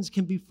sins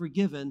can be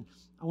forgiven,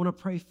 I want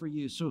to pray for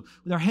you. So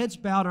with our heads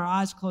bowed, our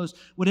eyes closed,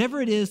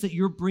 whatever it is that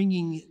you're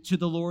bringing to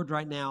the Lord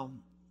right now,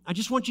 I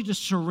just want you to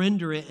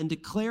surrender it and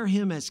declare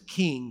him as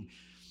King.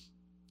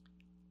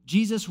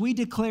 Jesus, we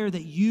declare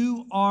that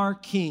you are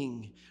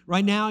King.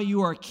 Right now,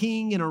 you are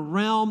King in a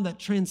realm that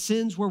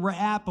transcends where we're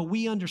at, but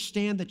we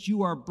understand that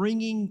you are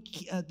bringing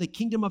the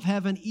kingdom of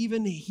heaven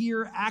even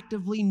here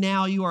actively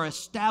now. You are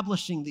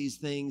establishing these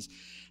things,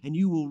 and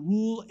you will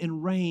rule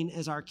and reign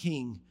as our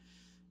King.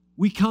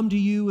 We come to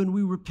you and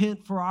we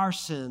repent for our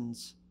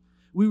sins.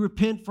 We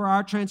repent for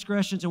our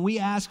transgressions, and we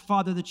ask,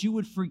 Father, that you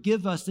would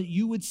forgive us, that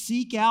you would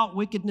seek out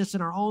wickedness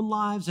in our own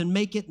lives and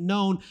make it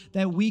known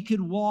that we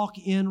could walk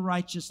in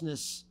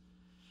righteousness.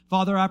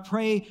 Father, I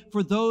pray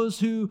for those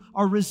who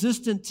are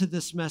resistant to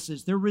this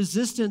message. They're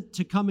resistant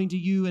to coming to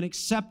you and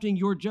accepting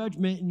your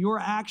judgment and your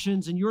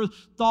actions and your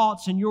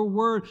thoughts and your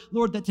word.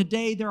 Lord, that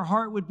today their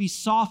heart would be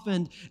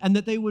softened and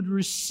that they would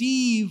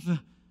receive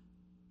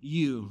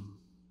you.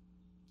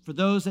 For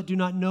those that do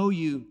not know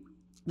you,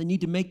 they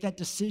need to make that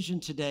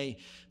decision today.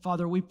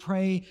 Father, we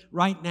pray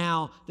right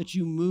now that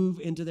you move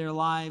into their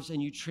lives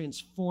and you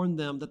transform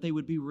them, that they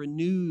would be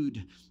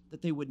renewed,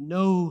 that they would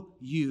know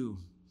you.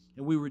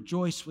 And we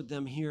rejoice with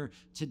them here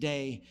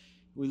today.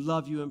 We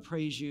love you and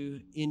praise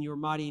you. In your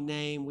mighty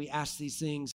name, we ask these things.